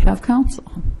before he'd have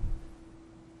counsel.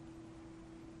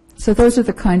 So those are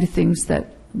the kind of things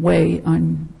that weigh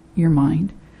on your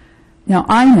mind. Now,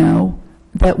 I know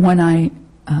that when I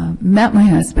met my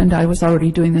husband, I was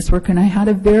already doing this work, and I had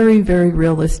a very, very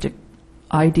realistic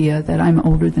idea that I'm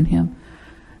older than him,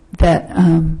 that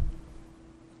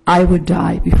I would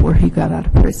die before he got out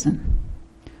of prison.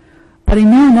 But I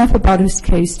knew enough about his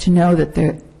case to know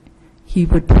that he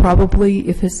would probably,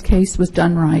 if his case was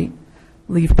done right,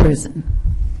 leave prison.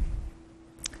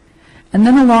 And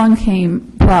then along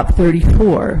came Prop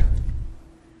 34,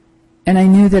 and I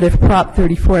knew that if Prop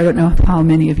 34, I don't know how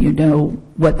many of you know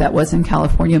what that was in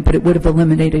California, but it would have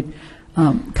eliminated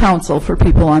counsel for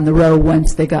people on the row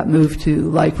once they got moved to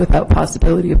life without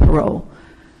possibility of parole,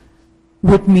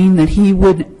 would mean that he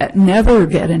would never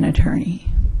get an attorney.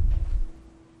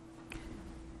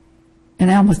 And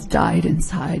I almost died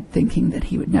inside thinking that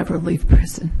he would never leave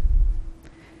prison.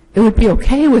 It would be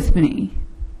okay with me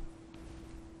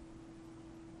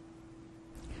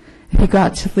if he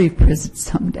got to leave prison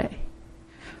someday,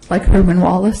 like Herman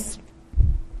Wallace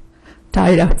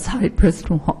died outside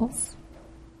prison walls.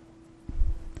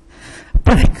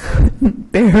 But I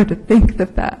couldn't bear to think the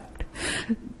fact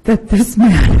that this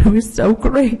man who was so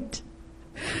great,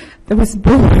 that was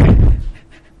born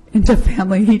into a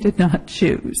family he did not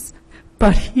choose,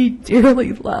 but he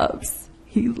dearly loves.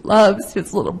 He loves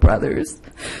his little brothers.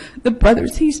 The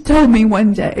brothers, he's told me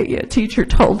one day, a teacher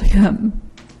told him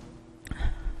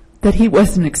that he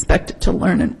wasn't expected to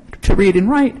learn to read and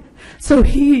write, so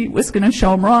he was going to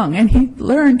show him wrong, and he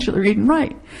learned to read and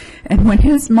write. And when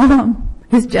his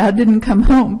dad didn't come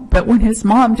home, but when his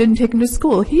mom didn't take him to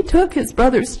school, he took his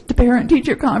brothers to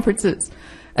parent-teacher conferences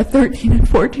at 13 and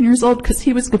 14 years old because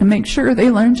he was going to make sure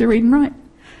they learned to read and write.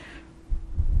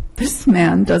 This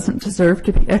man doesn't deserve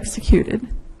to be executed.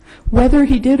 Whether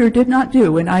he did or did not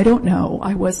do, and I don't know,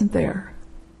 I wasn't there,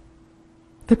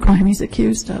 the crime he's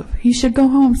accused of. He should go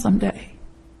home someday.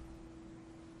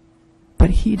 But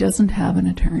he doesn't have an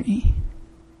attorney.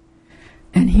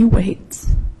 And he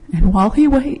waits. And while he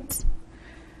waits,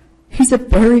 he's a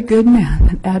very good man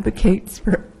that advocates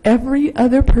for every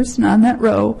other person on that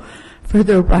row for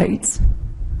their rights,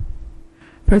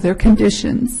 for their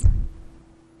conditions.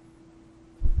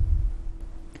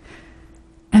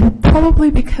 And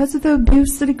probably because of the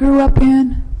abuse that he grew up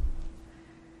in,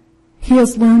 he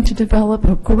has learned to develop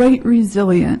a great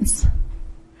resilience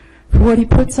for what he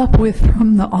puts up with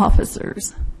from the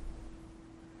officers.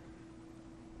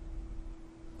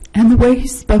 And the way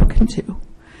he's spoken to.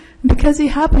 Because he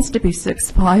happens to be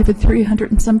 6'5" and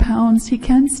 300 and some pounds, he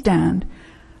can stand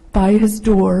by his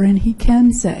door and he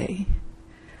can say,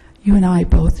 "You and I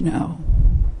both know,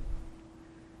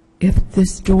 if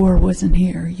this door wasn't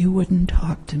here, you wouldn't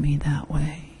talk to me that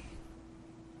way."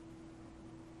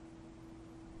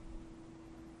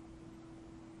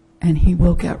 And he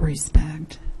will get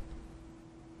respect.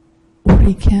 Or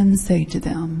he can say to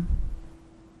them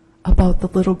about the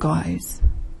little guys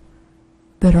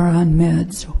that are on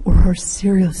meds or are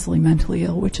seriously mentally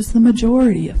ill, which is the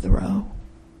majority of the row.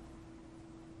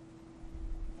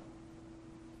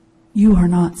 You are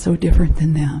not so different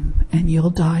than them, and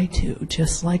you'll die too,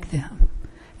 just like them,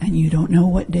 and you don't know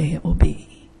what day it will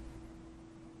be.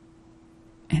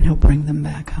 And he'll bring them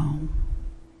back home.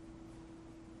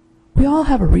 We all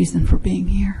have a reason for being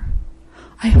here.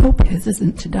 I hope his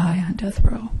isn't to die on death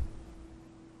row.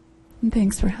 And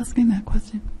thanks for asking that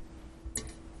question.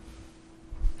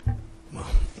 Well,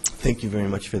 thank you very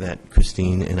much for that,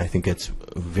 Christine, and I think that's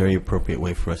a very appropriate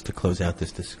way for us to close out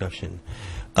this discussion.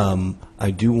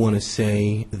 I do want to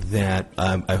say that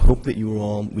I hope that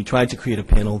we tried to create a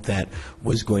panel that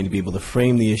was going to be able to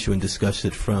frame the issue and discuss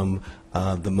it from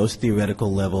the most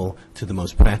theoretical level to the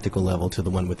most practical level to the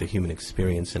one with the human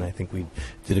experience, and I think we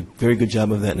did a very good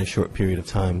job of that in a short period of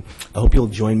time. I hope you'll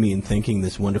join me in thanking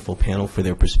this wonderful panel for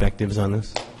their perspectives on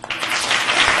this.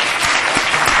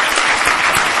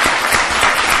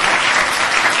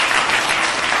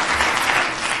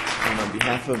 On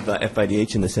behalf of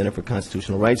FIDH and the Center for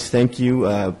Constitutional Rights, thank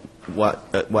you,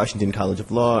 Washington College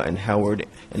of Law and Howard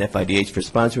and FIDH for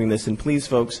sponsoring this. And please,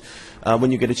 folks,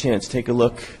 when you get a chance, take a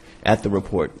look at the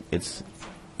report. It's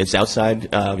outside.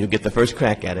 You'll get the first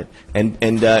crack at it. And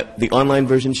the online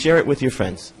version, share it with your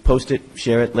friends. Post it,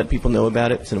 share it, let people know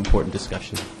about it. It's an important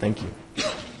discussion. Thank you.